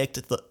just picked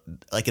at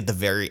the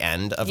very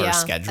end of our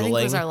scheduling. I think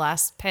it was our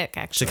last pick,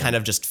 actually. To kind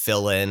of just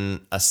fill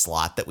in a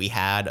slot that we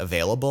had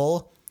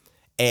available.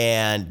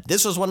 And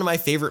this was one of my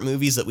favorite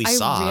movies that we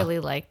saw. I really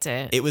liked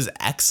it. It was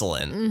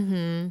excellent.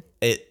 Mm-hmm.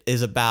 It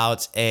is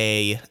about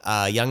a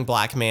young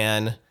black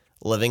man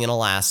living in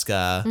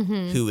Alaska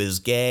who is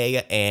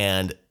gay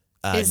and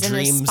is an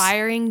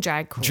aspiring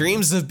drag queen.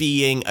 Dreams of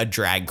being a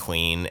drag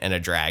queen and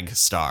a drag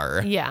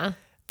star. Yeah,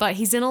 but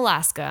he's in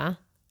Alaska,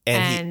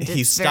 and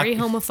he's very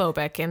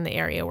homophobic in the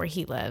area where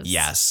he lives.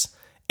 Yes,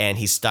 and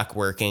he's stuck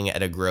working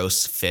at a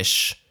gross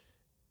fish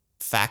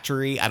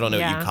factory. I don't know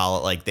what you call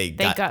it. Like they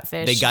got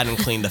fish. They got and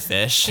cleaned the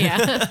fish.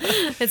 Yeah,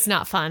 it's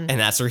not fun. And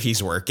that's where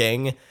he's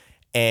working.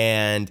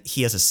 And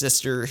he has a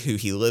sister who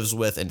he lives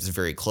with and is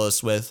very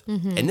close with.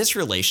 Mm-hmm. And this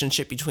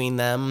relationship between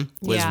them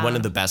was one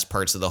of the best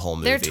parts of the whole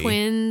movie. They're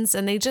twins,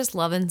 and they just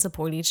love and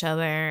support each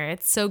other.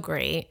 It's so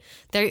great.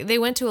 They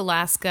went to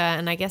Alaska,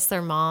 and I guess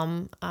their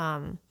mom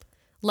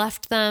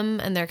left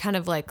them, and they're kind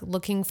of like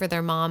looking for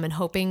their mom and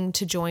hoping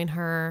to join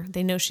her.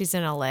 They know she's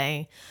in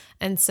LA.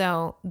 And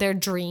so their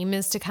dream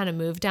is to kind of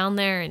move down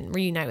there and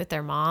reunite with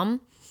their mom.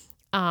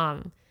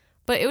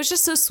 But it was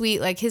just so sweet.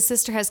 Like, his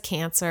sister has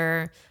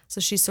cancer, so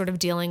she's sort of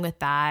dealing with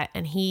that.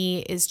 And he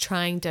is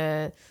trying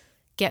to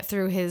get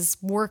through his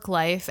work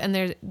life.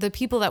 And the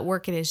people that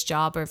work at his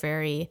job are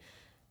very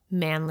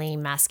manly,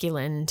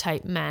 masculine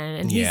type men.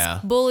 And Yeah.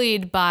 he's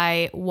bullied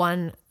by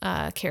one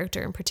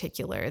character in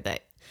particular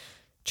that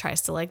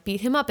tries to like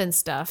beat him up and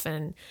stuff.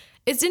 And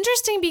it's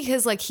interesting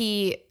because like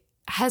he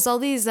has all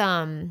these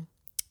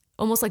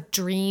almost like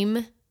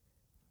dream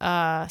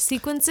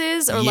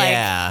sequences or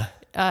Yeah.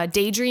 like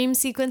daydream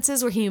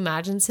sequences where he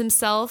imagines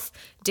himself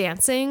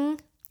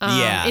dancing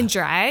in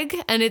drag,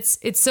 and it's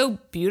so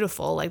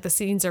beautiful. Like the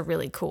scenes are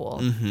really cool.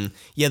 Mm-hmm.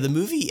 Yeah, the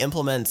movie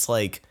implements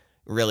like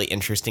really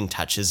interesting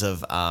touches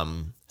of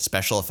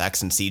special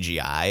effects and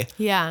CGI.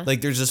 Yeah.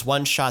 Like there's this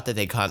one shot that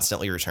they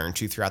constantly return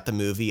to throughout the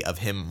movie of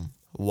him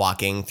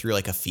walking through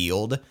like a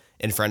field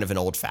in front of an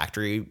old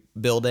factory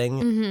building.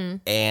 Mm-hmm.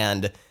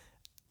 And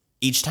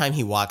each time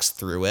he walks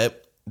through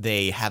it,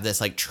 they have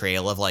this like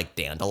trail of like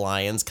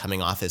dandelions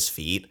coming off his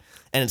feet.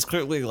 And it's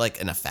clearly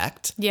like an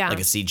effect, like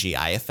a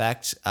CGI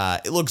effect.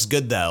 It looks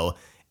good though.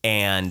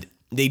 And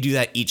they do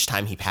that each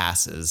time he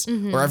passes.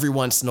 Mm-hmm. Or every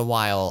once in a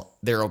while,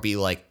 there'll be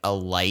like a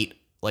light,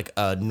 like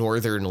a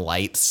northern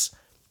lights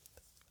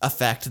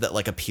effect that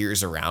like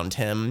appears around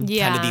him.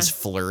 Yeah. Kind of these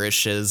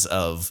flourishes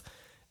of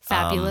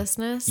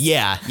Fabulousness.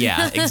 Yeah,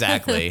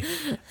 exactly.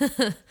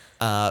 And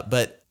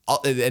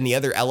the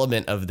other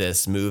element of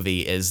this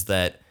movie is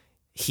that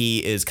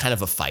he is kind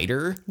of a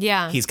fighter.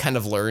 Yeah. He's kind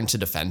of learned to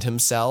defend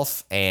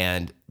himself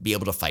and be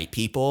able to fight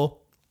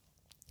people.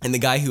 And the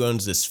guy who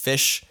owns this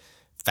fish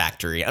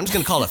factory, I'm just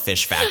going to call it a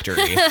fish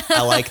factory.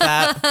 I like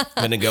that.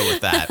 I'm going to go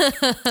with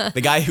that.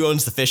 The guy who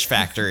owns the fish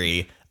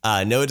factory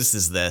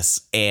notices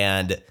this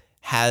and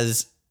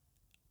has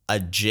a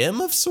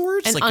gym of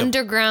sorts. An like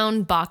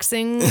underground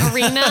boxing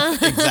arena.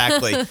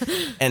 Exactly.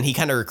 And he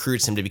kind of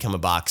recruits him to become a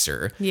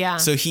boxer. Yeah.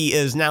 So he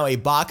is now a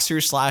boxer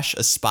 /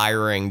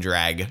 aspiring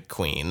drag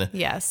queen.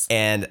 Yes.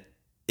 And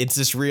it's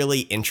this really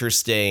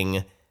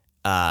interesting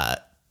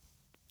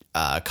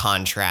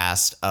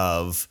contrast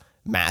of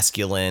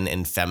masculine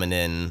and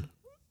feminine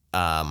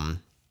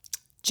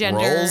Gender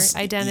roles.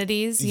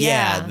 identities.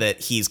 Yeah, that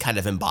he's kind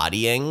of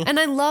embodying. And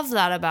I love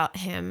that about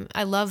him.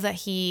 I love that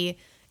he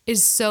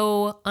is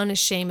so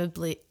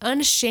unashamedly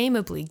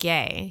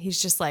gay.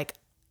 He's just like,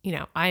 you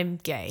know, I'm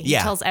gay. He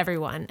tells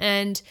everyone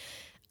and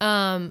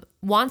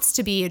wants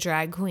to be a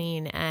drag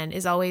queen and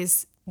is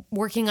always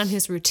working on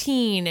his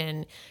routine.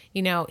 And,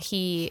 you know,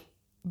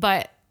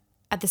 but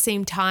at the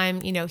same time,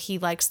 you know, he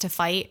likes to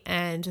fight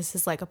and this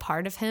is like a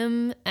part of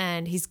him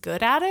and he's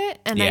good at it.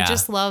 And I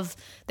just love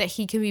that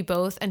he can be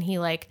both and he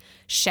like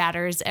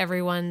shatters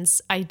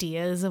everyone's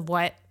ideas of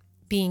what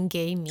being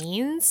gay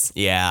means.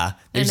 Yeah.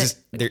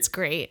 It's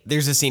great.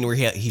 There's a scene where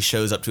he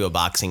shows up to a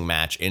boxing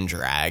match in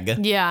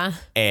drag. Yeah.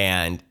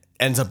 And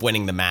ends up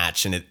winning the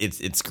match, and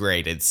it's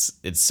great. It's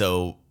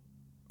so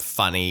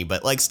funny,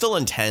 but like still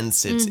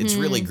intense. It's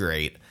really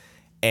great.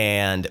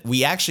 And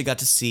we actually got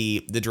to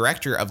see the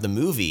director of the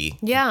movie.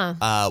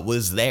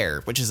 Was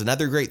there, which is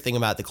another great thing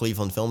about the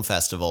Cleveland Film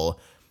Festival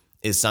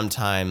is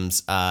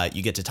sometimes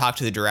you get to talk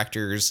to the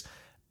directors.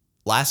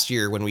 Last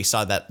year, when we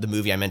saw the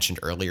movie I mentioned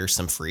earlier,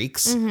 Some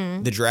Freaks,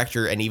 the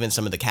director and even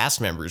some of the cast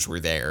members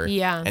were there.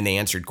 Yeah. And they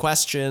answered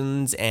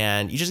questions,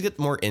 and you just get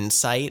more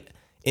insight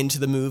into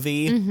the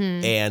movie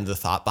and the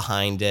thought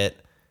behind it.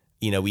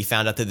 You know, we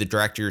found out that the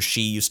director,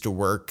 she used to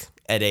work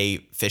at a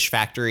fish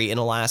factory in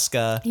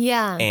Alaska.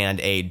 Yeah. And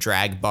a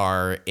drag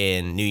bar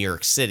in New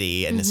York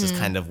City. And this is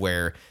kind of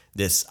where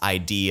this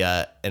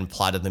idea and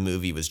plot of the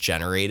movie was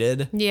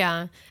generated.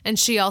 Yeah. And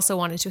she also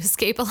wanted to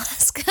escape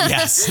Alaska.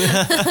 Yes.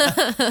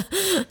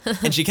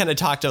 And she kind of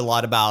talked a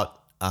lot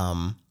about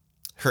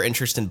her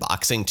interest in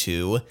boxing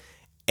too.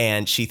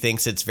 And she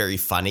thinks it's very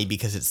funny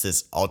because it's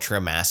this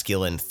ultra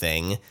masculine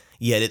thing.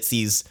 Yet it's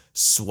these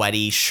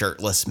sweaty,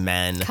 shirtless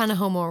men. Kind of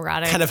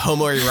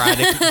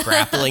homoerotic.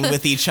 Grappling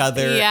with each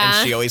other. Yeah.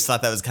 And she always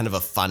thought that was kind of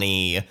a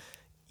funny,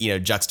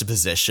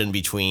 juxtaposition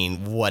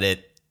between what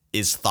it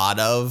is thought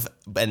of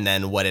and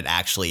then what it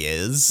actually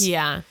is.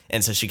 Yeah.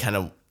 And so she kind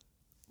of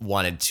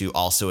wanted to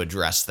also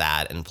address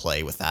that and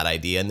play with that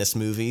idea in this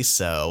movie.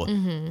 So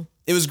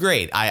it was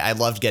great. I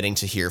loved getting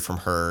to hear from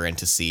her and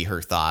to see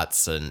her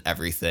thoughts and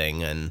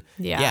everything. And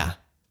yeah.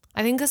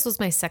 I think this was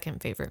my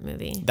second favorite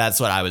movie. That's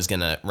what I was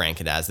going to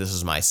rank it as. This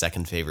was my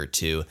second favorite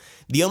too.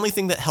 The only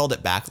thing that held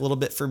it back a little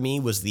bit for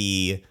me was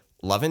the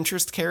love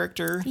interest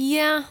character.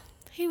 Yeah,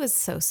 he was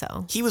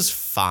so-so. He was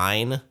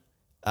fine.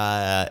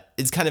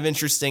 It's kind of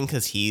interesting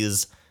because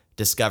he's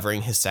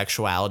discovering his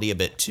sexuality a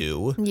bit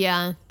too.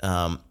 Yeah.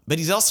 But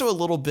he's also a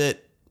little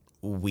bit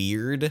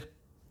weird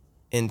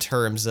in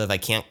terms of I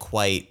can't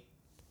quite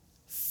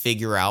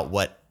figure out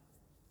what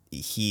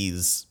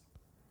he's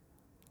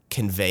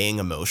conveying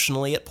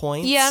emotionally at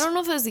points. Yeah, I don't know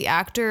if it was the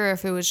actor or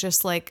if it was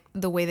just like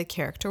the way the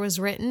character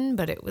was written,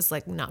 but it was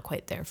like not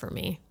quite there for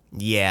me.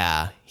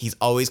 Yeah, he's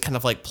always kind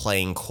of like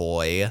playing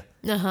coy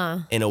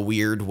in a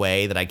weird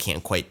way that I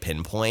can't quite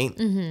pinpoint.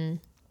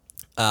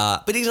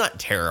 But he's not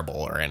terrible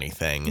or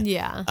anything.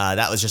 Yeah.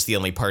 That was just the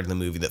only part of the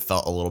movie that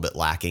felt a little bit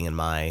lacking in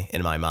my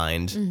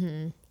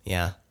mind.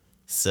 Yeah.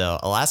 So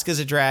Alaska's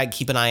a Drag.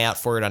 Keep an eye out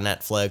for it on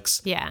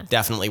Netflix. Yeah.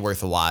 Definitely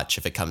worth a watch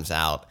if it comes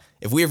out.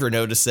 If we ever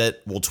notice it,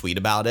 we'll tweet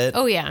about it.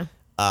 Oh, yeah.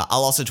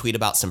 I'll also tweet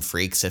about some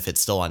Freaks if it's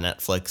still on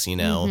Netflix, you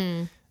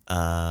know.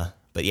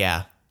 But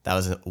yeah, that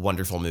was a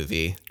wonderful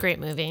movie. Great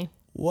movie.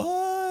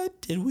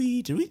 What did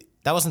we?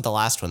 That wasn't the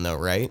last one though,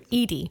 right?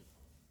 Edie.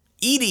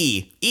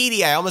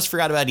 I almost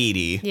forgot about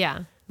Edie.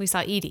 Yeah, we saw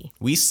Edie.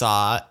 We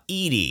saw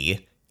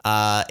Edie,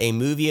 a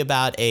movie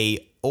about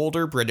a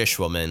older British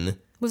woman.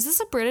 Was this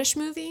a British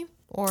movie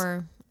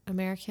or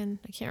American?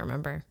 I can't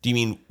remember. Do you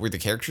mean were the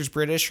characters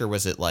British or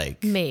was it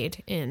like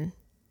made in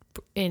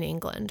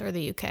England or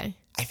the UK?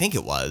 I think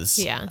it was.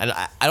 Yeah. And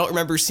I don't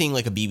remember seeing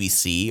like a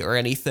BBC or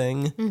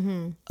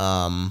anything.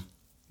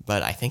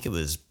 But I think it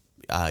was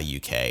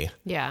UK.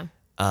 Yeah.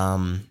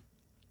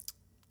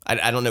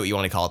 I don't know what you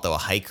want to call it though. A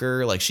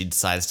hiker, like she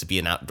decides to be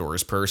an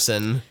outdoors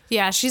person.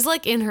 Yeah, she's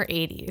like in her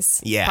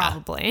 80s. Yeah.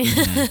 Probably.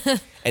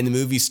 And the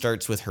movie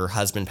starts with her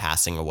husband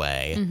passing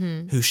away,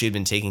 who she had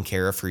been taking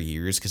care of for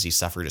years because he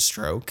suffered a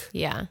stroke.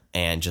 Yeah.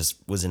 And just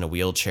was in a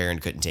wheelchair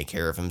and couldn't take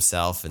care of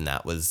himself. And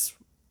that was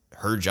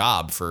her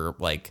job for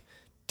like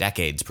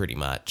decades pretty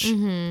much.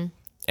 And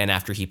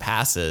after he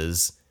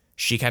passes,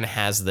 she kind of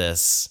has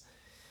this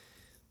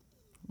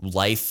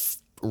life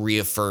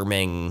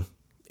reaffirming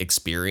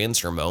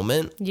experience or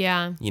moment.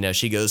 Yeah. You know,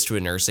 she goes to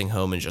a nursing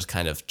home and just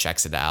kind of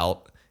checks it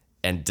out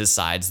and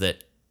decides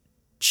that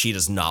she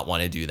does not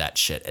want to do that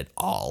shit at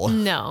all.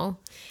 No.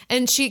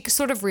 And she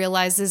sort of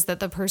realizes that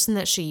the person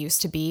that she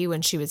used to be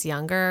when she was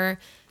younger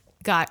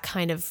got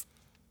kind of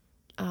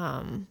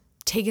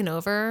taken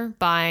over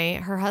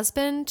by her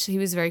husband. He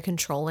was very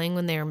controlling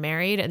when they were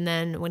married. And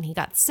then when he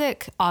got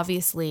sick,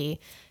 obviously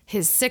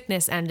his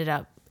sickness ended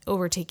up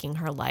overtaking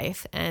her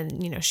life.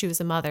 And, you know, she was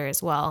a mother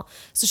as well.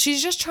 So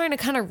she's just trying to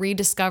kind of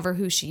rediscover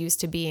who she used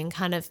to be and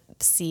kind of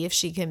see if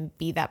she can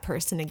be that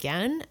person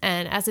again.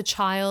 And as a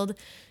child,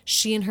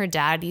 she and her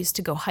dad used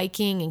to go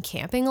hiking and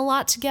camping a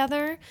lot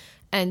together.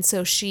 And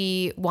so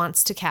she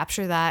wants to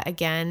capture that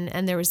again.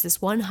 And there was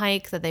this one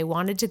hike that they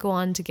wanted to go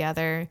on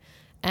together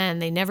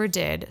and they never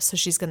did. So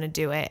she's going to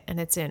do it.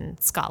 And it's in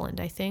Scotland,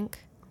 I think.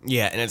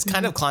 Yeah. And it's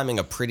kind of climbing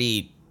a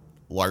pretty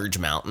large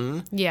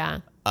mountain.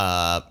 Yeah.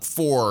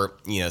 For,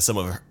 you know, some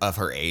of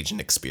her age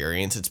and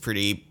experience. It's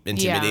pretty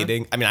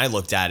intimidating. Yeah. I mean, I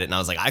looked at it and I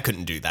was like, I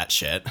couldn't do that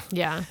shit.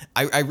 Yeah.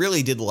 I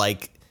really did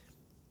like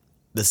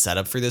the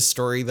setup for this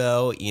story,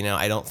 though. You know,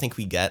 I don't think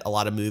we get a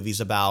lot of movies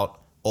about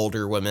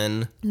older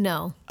women.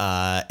 No.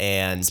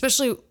 And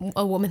especially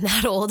a woman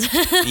that old.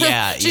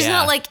 Yeah. She's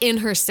not like in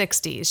her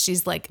 60s.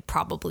 She's like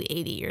probably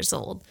 80 years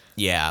old.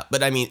 Yeah.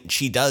 But I mean,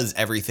 she does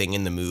everything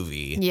in the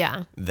movie.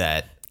 Yeah.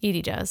 That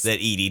Edie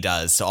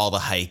does. So all the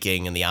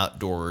hiking and the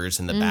outdoors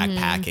and the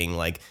backpacking,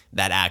 like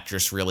that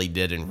actress really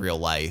did in real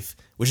life,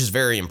 which is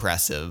very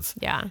impressive.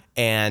 Yeah.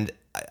 And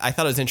I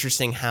thought it was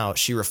interesting how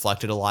she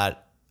reflected a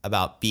lot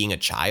about being a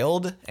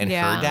child and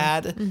her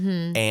dad.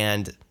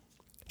 And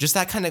just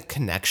that kind of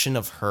connection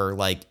of her,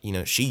 like, you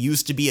know, she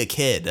used to be a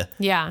kid.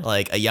 Yeah.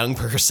 Like a young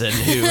person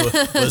who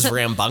was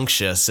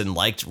rambunctious and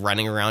liked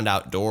running around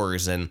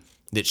outdoors, and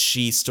that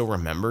she still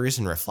remembers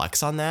and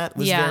reflects on that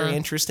was very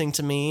interesting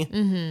to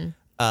me.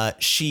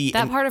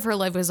 That part of her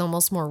life was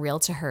almost more real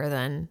to her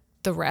than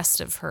the rest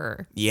of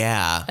her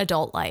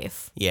adult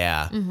life.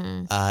 Yeah.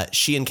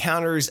 She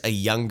encounters a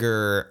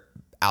younger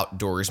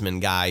outdoorsman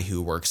guy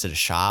who works at a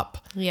shop.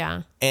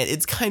 Yeah. And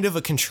it's kind of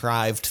a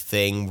contrived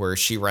thing where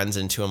she runs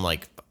into him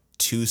like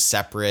two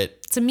separate...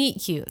 It's a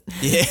meet cute.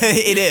 Yeah,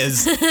 it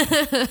is.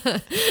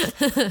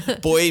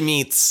 Boy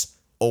meets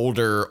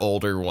older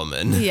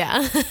woman.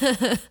 Yeah.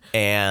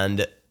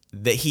 And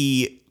that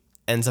he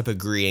ends up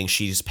agreeing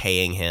she's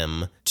paying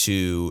him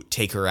to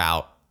take her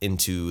out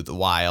into the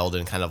wild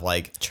and kind of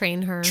like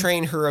train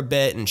her a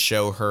bit and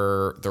show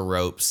her the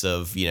ropes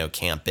of, you know,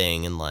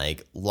 camping and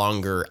like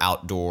longer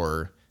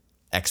outdoor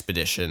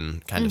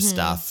expedition kind of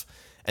stuff.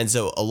 And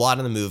so a lot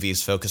of the movie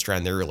is focused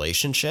around their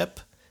relationship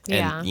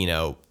and, you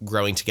know,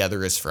 growing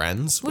together as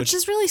friends. Which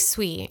is really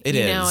sweet. It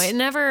is. You know, it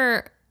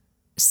never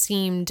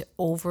seemed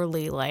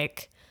overly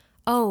like,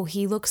 oh,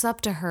 he looks up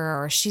to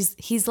her, or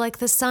he's like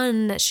the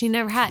son that she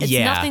never had. It's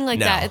nothing like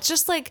that. It's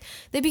just like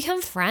they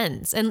become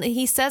friends. And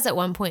he says at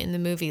one point in the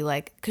movie,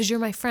 like, because you're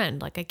my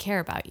friend, like I care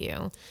about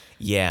you.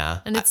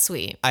 Yeah. And it's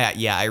sweet.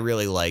 I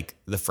really like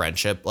the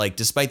friendship. Like,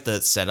 despite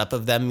the setup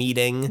of them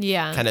meeting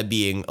kind of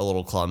being a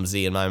little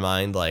clumsy in my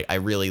mind, like I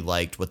really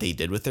liked what they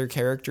did with their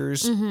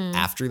characters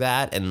after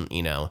that. And,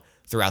 you know,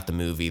 throughout the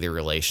movie, their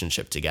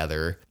relationship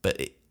together.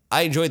 But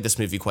I enjoyed this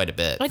movie quite a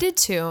bit. I did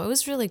too. It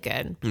was really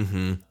good.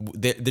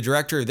 The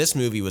director of this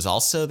movie was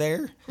also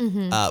there.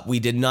 We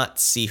did not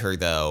see her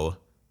though.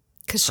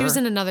 Because she was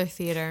in another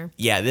theater.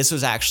 Yeah, this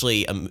was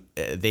actually, oh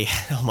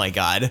my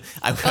God.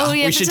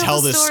 We should tell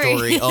this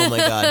story. Oh my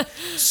God.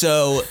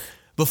 So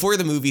before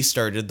the movie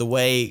started, the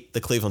way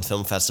the Cleveland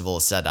Film Festival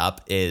is set up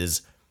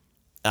is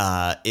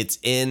it's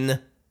in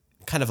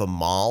kind of a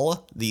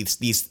mall. This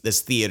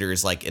theater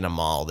is like in a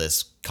mall,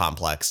 this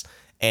complex.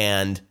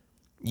 And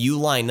you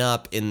line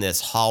up in this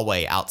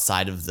hallway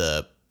outside of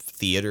the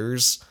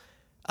theaters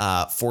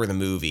for the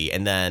movie.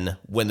 And then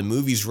when the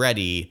movie's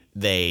ready,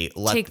 they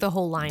take the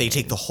whole line. They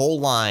take the whole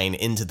line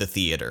into the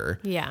theater.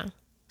 Yeah.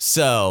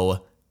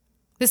 So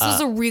This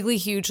was a really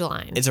huge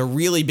line. It's a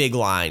really big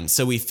line.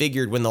 So we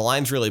figured when the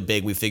line's really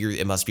big, we figured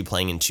it must be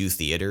playing in 2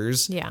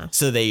 theaters. Yeah.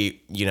 So they,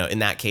 in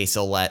that case,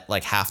 they'll let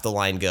like half the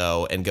line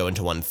go and go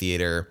into one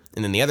theater,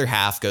 and then the other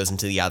half goes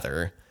into the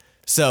other.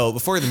 So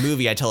before the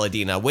movie, I tell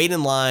Adina, wait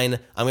in line.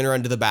 I'm going to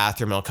run to the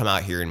bathroom. And I'll come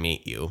out here and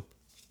meet you.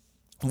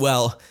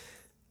 Well,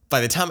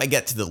 by the time I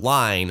get to the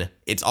line,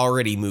 it's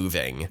already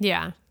moving.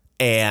 Yeah.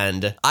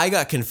 And I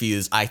got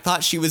confused. I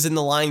thought she was in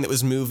the line that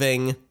was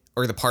moving,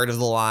 or the part of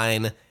the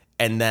line.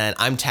 And then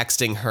I'm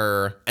texting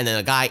her, and then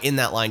a guy in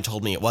that line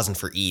told me it wasn't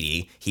for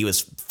Edie. He was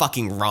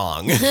fucking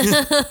wrong.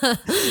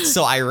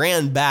 So I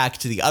ran back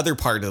to the other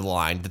part of the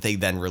line that they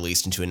then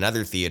released into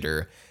another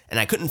theater,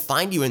 and I couldn't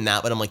find you in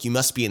that, but I'm like, you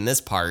must be in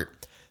this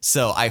part.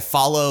 So I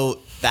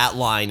follow that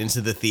line into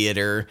the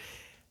theater,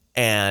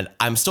 and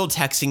I'm still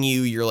texting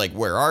you. You're like,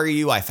 where are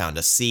you? I found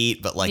a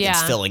seat, but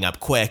it's filling up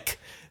quick.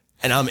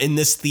 And I'm in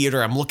this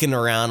theater. I'm looking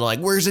around like,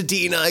 where's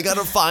Adina? I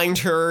gotta find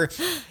her.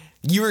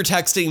 You were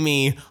texting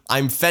me,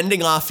 I'm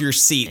fending off your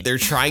seat. They're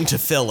trying to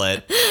fill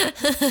it.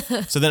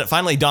 So then it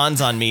finally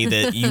dawns on me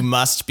that you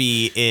must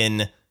be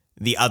in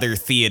the other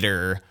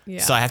theater. Yeah.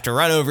 So I have to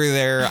run over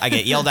there. I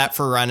get yelled at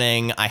for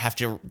running. I have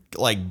to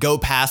go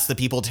past the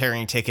people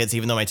tearing tickets,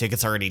 even though my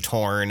ticket's already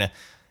torn.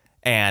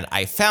 And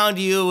I found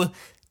you,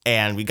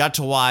 and we got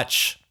to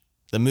watch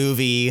the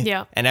movie,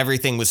 and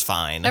everything was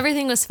fine.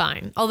 Everything was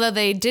fine. Although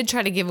they did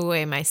try to give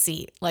away my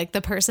seat. Like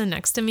the person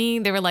next to me,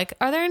 they were like,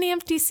 are there any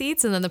empty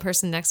seats? And then the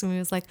person next to me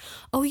was like,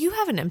 oh, you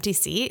have an empty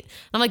seat?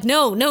 I'm like,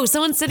 no,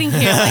 someone's sitting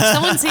here. Like,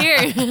 someone's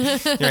here.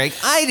 You're like,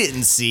 I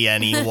didn't see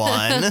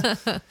anyone.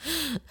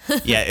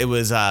 Yeah, it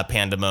was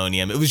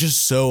pandemonium. It was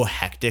just so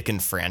hectic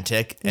and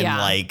frantic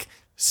and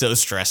so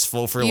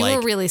stressful for You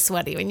were really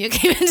sweaty when you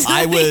came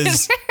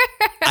into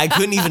I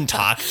couldn't even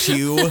talk to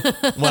you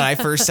when I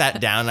first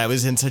sat down. I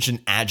was in such an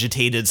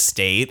agitated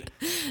state.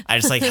 I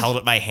just held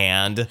up my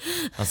hand.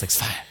 I was like, it's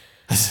fine.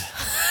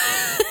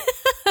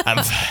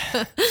 I'm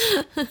fine.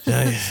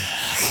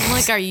 I'm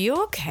like, are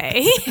you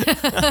okay?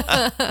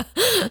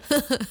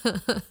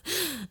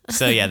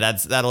 So yeah,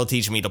 that'll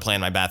teach me to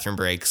plan my bathroom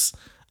breaks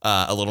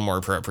a little more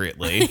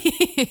appropriately.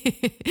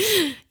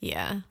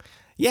 Yeah.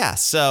 Yeah.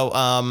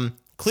 So,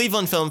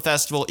 Cleveland Film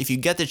Festival, if you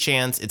get the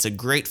chance, it's a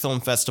great film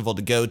festival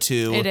to go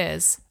to. It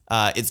is.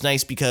 It's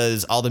nice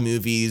because all the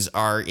movies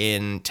are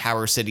in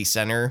Tower City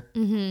Center,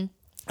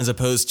 as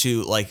opposed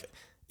to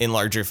in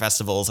larger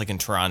festivals like in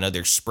Toronto,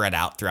 they're spread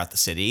out throughout the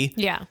city.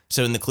 Yeah.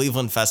 So in the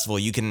Cleveland Festival,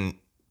 you can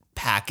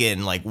pack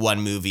in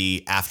one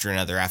movie after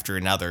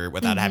another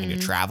without having to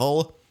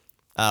travel,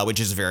 which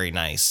is very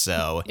nice.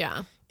 So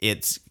yeah,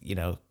 it's,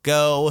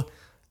 go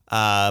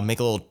make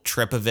a little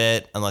trip of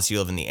it unless you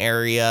live in the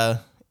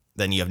area.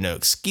 Then you have no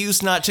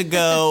excuse not to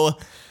go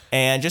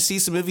and just see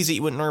some movies that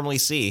you wouldn't normally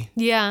see.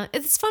 Yeah,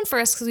 it's fun for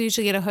us because we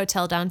usually get a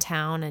hotel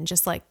downtown and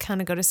just kind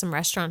of go to some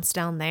restaurants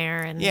down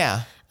there. And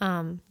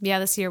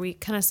this year we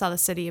kind of saw the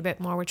city a bit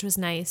more, which was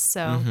nice.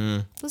 So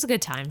it was a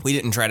good time. We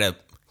didn't try to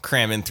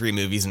cram in 3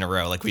 movies in a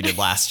row like we did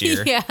last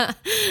year. Yeah.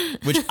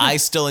 Which I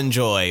still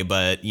enjoy,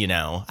 but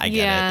I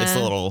get it. It's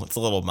a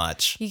little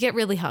much. You get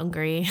really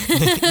hungry.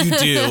 You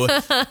do.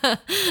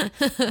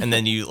 And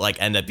then you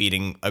end up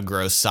eating a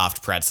gross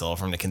soft pretzel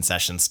from the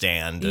concession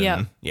stand.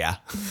 And, yeah.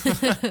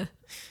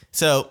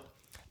 So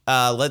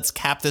let's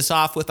cap this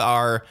off with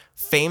our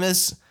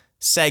famous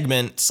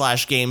segment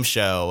 / game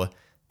show,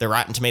 the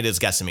Rotten Tomatoes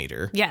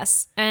Guess-O-Meter.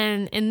 Yes.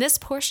 And in this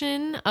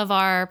portion of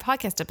our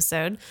podcast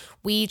episode,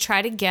 we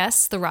try to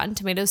guess the Rotten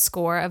Tomatoes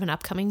score of an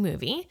upcoming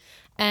movie.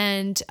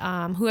 And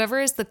whoever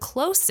is the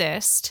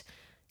closest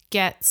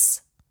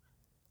gets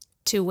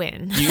to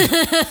win.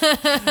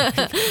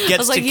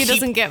 Gets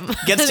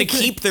to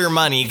keep their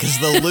money because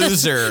the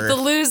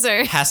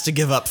loser has to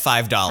give up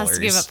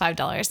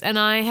 $5. And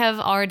I have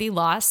already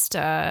lost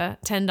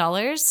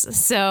 $10.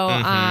 So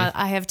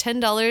I have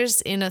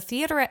 $10 in a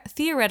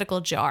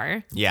theoretical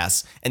jar.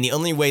 Yes. And the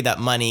only way that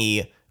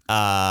money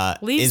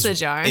leaves the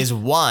jar is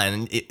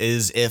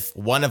if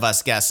one of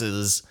us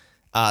guesses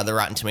the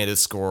Rotten Tomatoes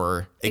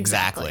score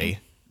exactly.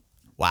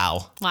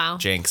 Wow.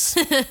 Jinx.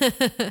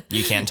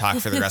 You can't talk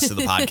for the rest of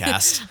the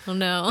podcast. Oh,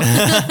 no.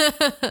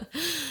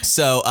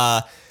 So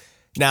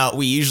now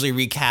we usually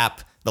recap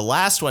the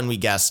last one we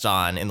guessed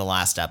on in the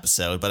last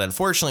episode, but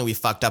unfortunately we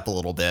fucked up a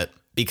little bit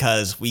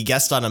because we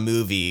guessed on a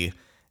movie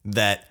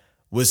that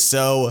was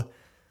so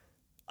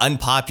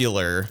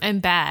unpopular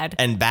and bad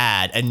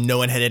and no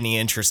one had any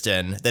interest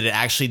in that it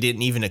actually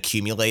didn't even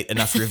accumulate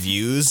enough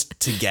reviews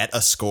to get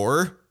a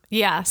score.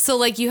 Yeah,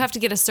 so you have to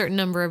get a certain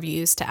number of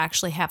views to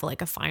actually have a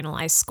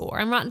finalized score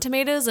on Rotten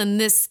Tomatoes,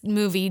 and this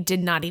movie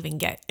did not even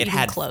get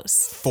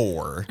close.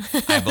 4,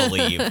 I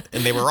believe,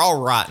 and they were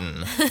all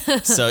rotten.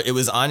 So it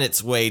was on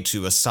its way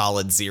to a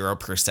solid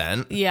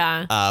 0%.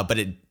 Yeah. But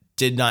it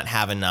did not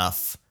have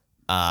enough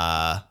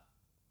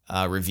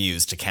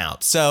reviews to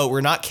count. So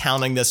we're not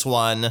counting this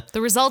one.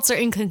 The results are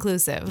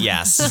inconclusive.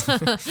 Yes.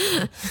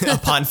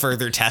 Upon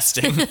further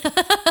testing.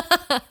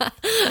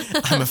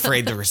 I'm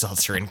afraid the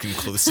results are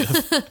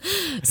inconclusive.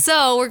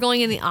 So we're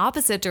going in the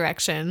opposite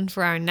direction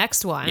for our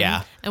next one.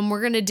 Yeah. And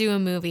we're going to do a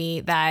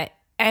movie that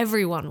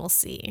everyone will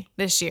see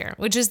this year,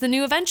 which is the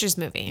new Avengers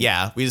movie.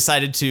 Yeah. We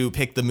decided to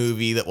pick the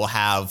movie that will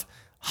have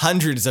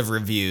hundreds of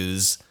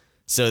reviews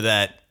so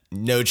that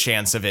no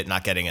chance of it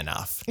not getting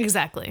enough.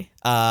 Exactly.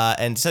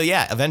 And so,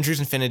 yeah, Avengers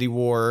Infinity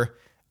War,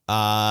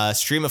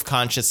 stream of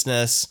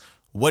consciousness.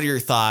 What are your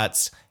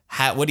thoughts?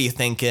 What are you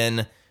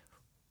thinking?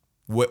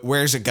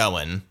 Where's it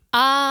going?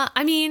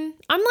 I mean,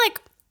 I'm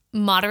like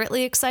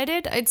moderately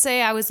excited. I'd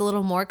say I was a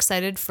little more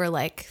excited for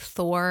like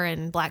Thor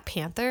and Black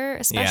Panther,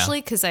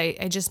 especially because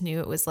I just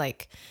knew it was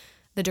like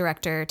the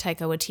director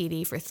Taika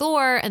Waititi for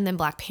Thor, and then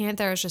Black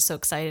Panther. I was just so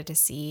excited to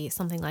see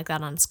something like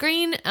that on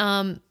screen.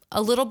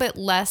 A little bit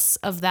less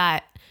of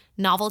that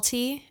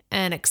novelty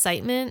and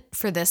excitement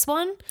for this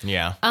one.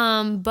 Yeah.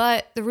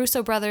 But the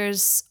Russo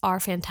brothers are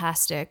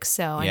fantastic,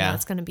 so I know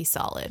it's going to be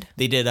solid.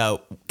 They did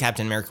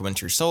Captain America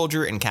Winter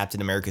Soldier and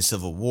Captain America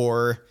Civil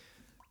War,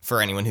 for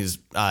anyone who's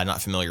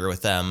not familiar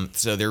with them.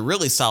 So they're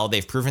really solid.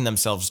 They've proven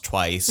themselves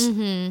twice.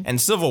 Mm-hmm.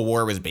 And Civil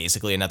War was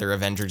basically another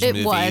Avengers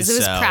movie. It was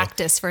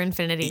practice for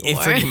Infinity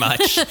War. Pretty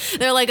much.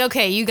 They're like,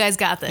 okay, you guys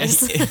got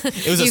this.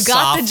 It was you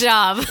got the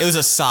job. It was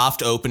a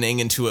soft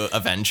opening into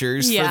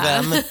Avengers for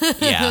them.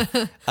 Yeah.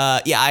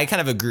 I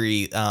kind of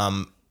agree.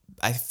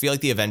 I feel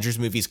like the Avengers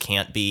movies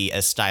can't be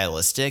as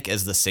stylistic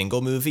as the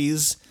single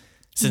movies,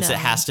 since it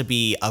has to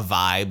be a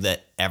vibe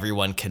that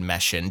everyone can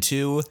mesh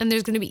into. And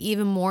there's going to be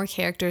even more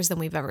characters than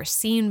we've ever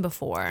seen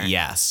before.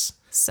 Yes.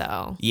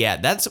 So. Yeah,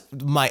 that's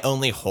my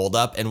only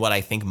holdup, and what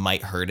I think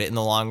might hurt it in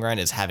the long run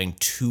is having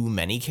too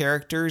many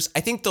characters.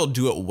 I think they'll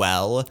do it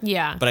well.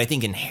 Yeah. But I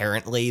think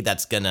inherently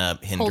that's going to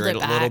hinder it a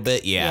back. little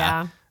bit.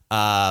 Yeah.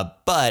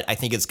 But I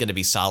think it's going to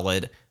be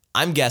solid.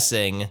 I'm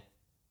guessing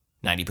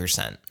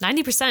 90%.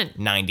 90%.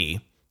 90.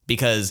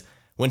 Because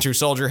Winter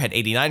Soldier had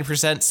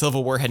 89%,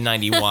 Civil War had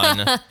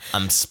 91.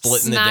 I'm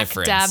splitting the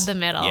difference. Dab the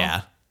middle.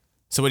 Yeah.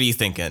 So what are you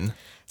thinking?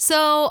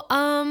 So,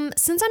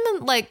 since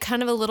I'm like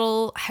kind of a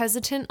little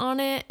hesitant on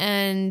it,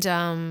 and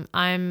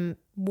I'm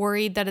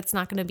worried that it's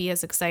not going to be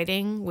as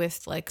exciting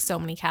with like so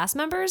many cast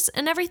members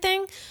and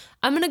everything,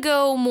 I'm going to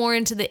go more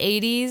into the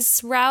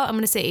 80s route. I'm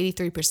going to say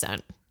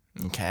 83%.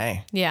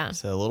 Okay. Yeah.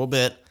 So a little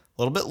bit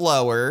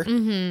lower,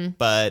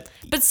 but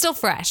still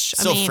fresh.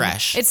 Still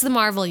fresh. It's the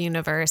Marvel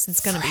universe. It's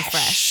going to be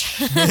fresh.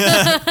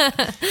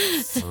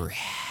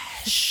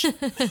 Fresh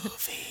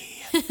movie.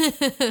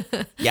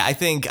 Yeah,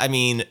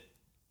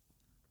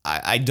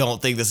 I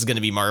don't think this is going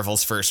to be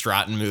Marvel's first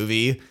rotten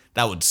movie.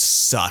 That would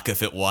suck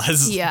if it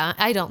was. Yeah,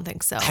 I don't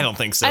think so. I don't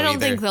think so I don't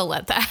either. think they'll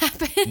let that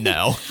happen.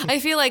 No. I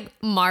feel like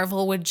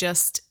Marvel would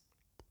just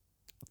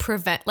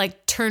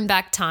turn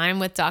back time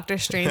with Doctor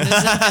Strange's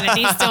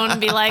Infinity Stone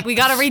and be like, we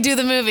got to redo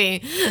the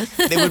movie.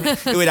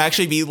 It would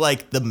actually be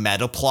like the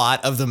meta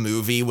plot of the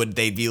movie.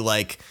 They'd be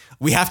like,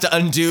 we have to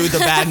undo the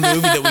bad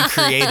movie that we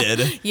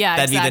created. Yeah,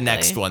 That'd be the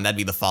next one. That'd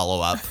be the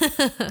follow-up.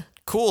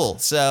 Cool.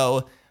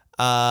 So,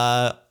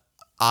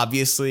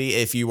 obviously,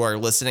 if you are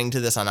listening to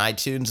this on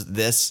iTunes,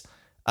 this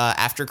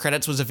after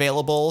credits was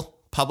available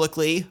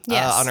publicly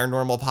on our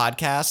normal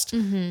podcast.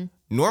 Mm-hmm.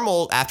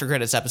 Normal after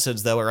credits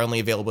episodes, though, are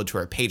only available to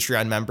our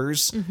Patreon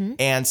members. Mm-hmm.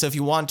 And so if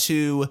you want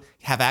to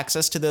have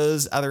access to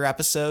those other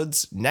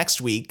episodes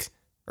next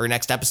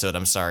episode,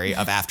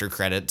 of After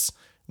Credits,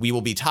 we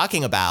will be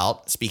talking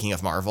about, speaking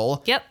of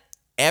Marvel,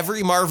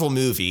 every Marvel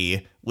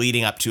movie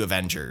leading up to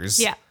Avengers.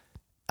 Yeah.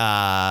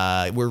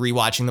 We're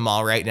rewatching them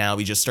all right now.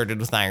 We just started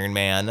with Iron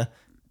Man.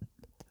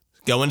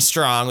 Going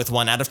strong with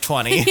 1 out of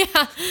 20.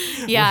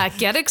 Yeah,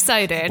 get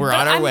excited. We're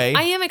on our way.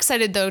 I am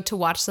excited, though, to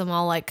watch them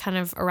all like kind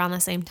of around the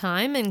same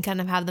time and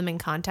kind of have them in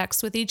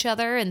context with each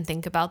other and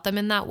think about them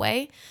in that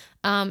way.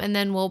 And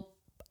then we'll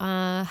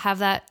have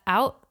that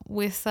out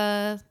with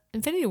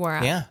Infinity War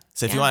out. Yeah.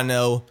 So if you want to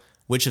know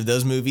which of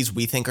those movies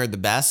we think are the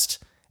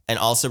best, and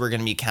also we're going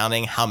to be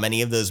counting how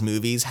many of those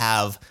movies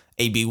have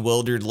a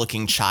bewildered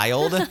looking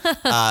child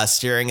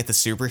staring at the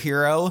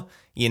superhero.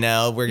 You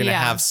know, we're going to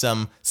have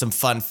some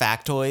fun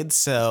factoids.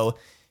 So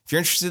if you're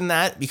interested in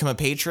that, become a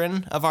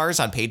patron of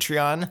ours on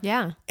Patreon.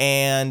 Yeah.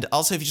 And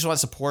also, if you just want to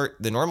support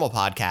the normal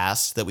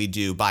podcast that we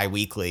do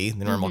bi-weekly,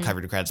 the normal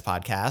Cover to Credits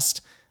podcast,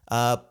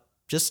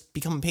 just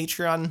become a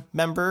Patreon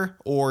member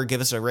or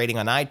give us a rating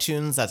on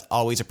iTunes. That's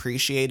always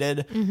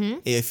appreciated.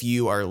 Mm-hmm. If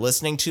you are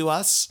listening to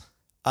us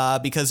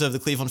because of the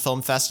Cleveland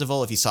Film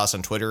Festival, if you saw us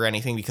on Twitter or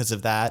anything because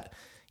of that,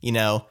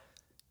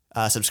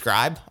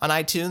 subscribe on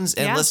iTunes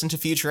and listen to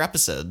future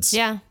episodes.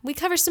 Yeah, we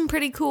cover some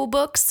pretty cool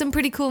books, some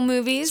pretty cool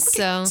movies.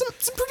 Some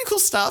pretty cool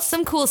stuff.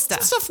 Some cool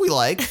stuff. Some stuff we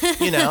like,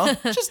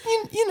 just,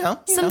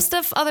 Some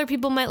stuff other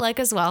people might like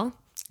as well.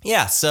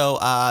 Yeah, so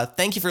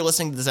thank you for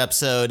listening to this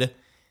episode.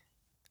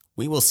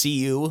 We will see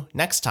you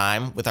next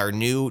time with our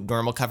new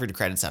normal Cover to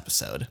Credits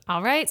episode.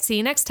 All right, see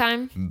you next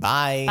time.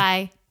 Bye.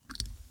 Bye.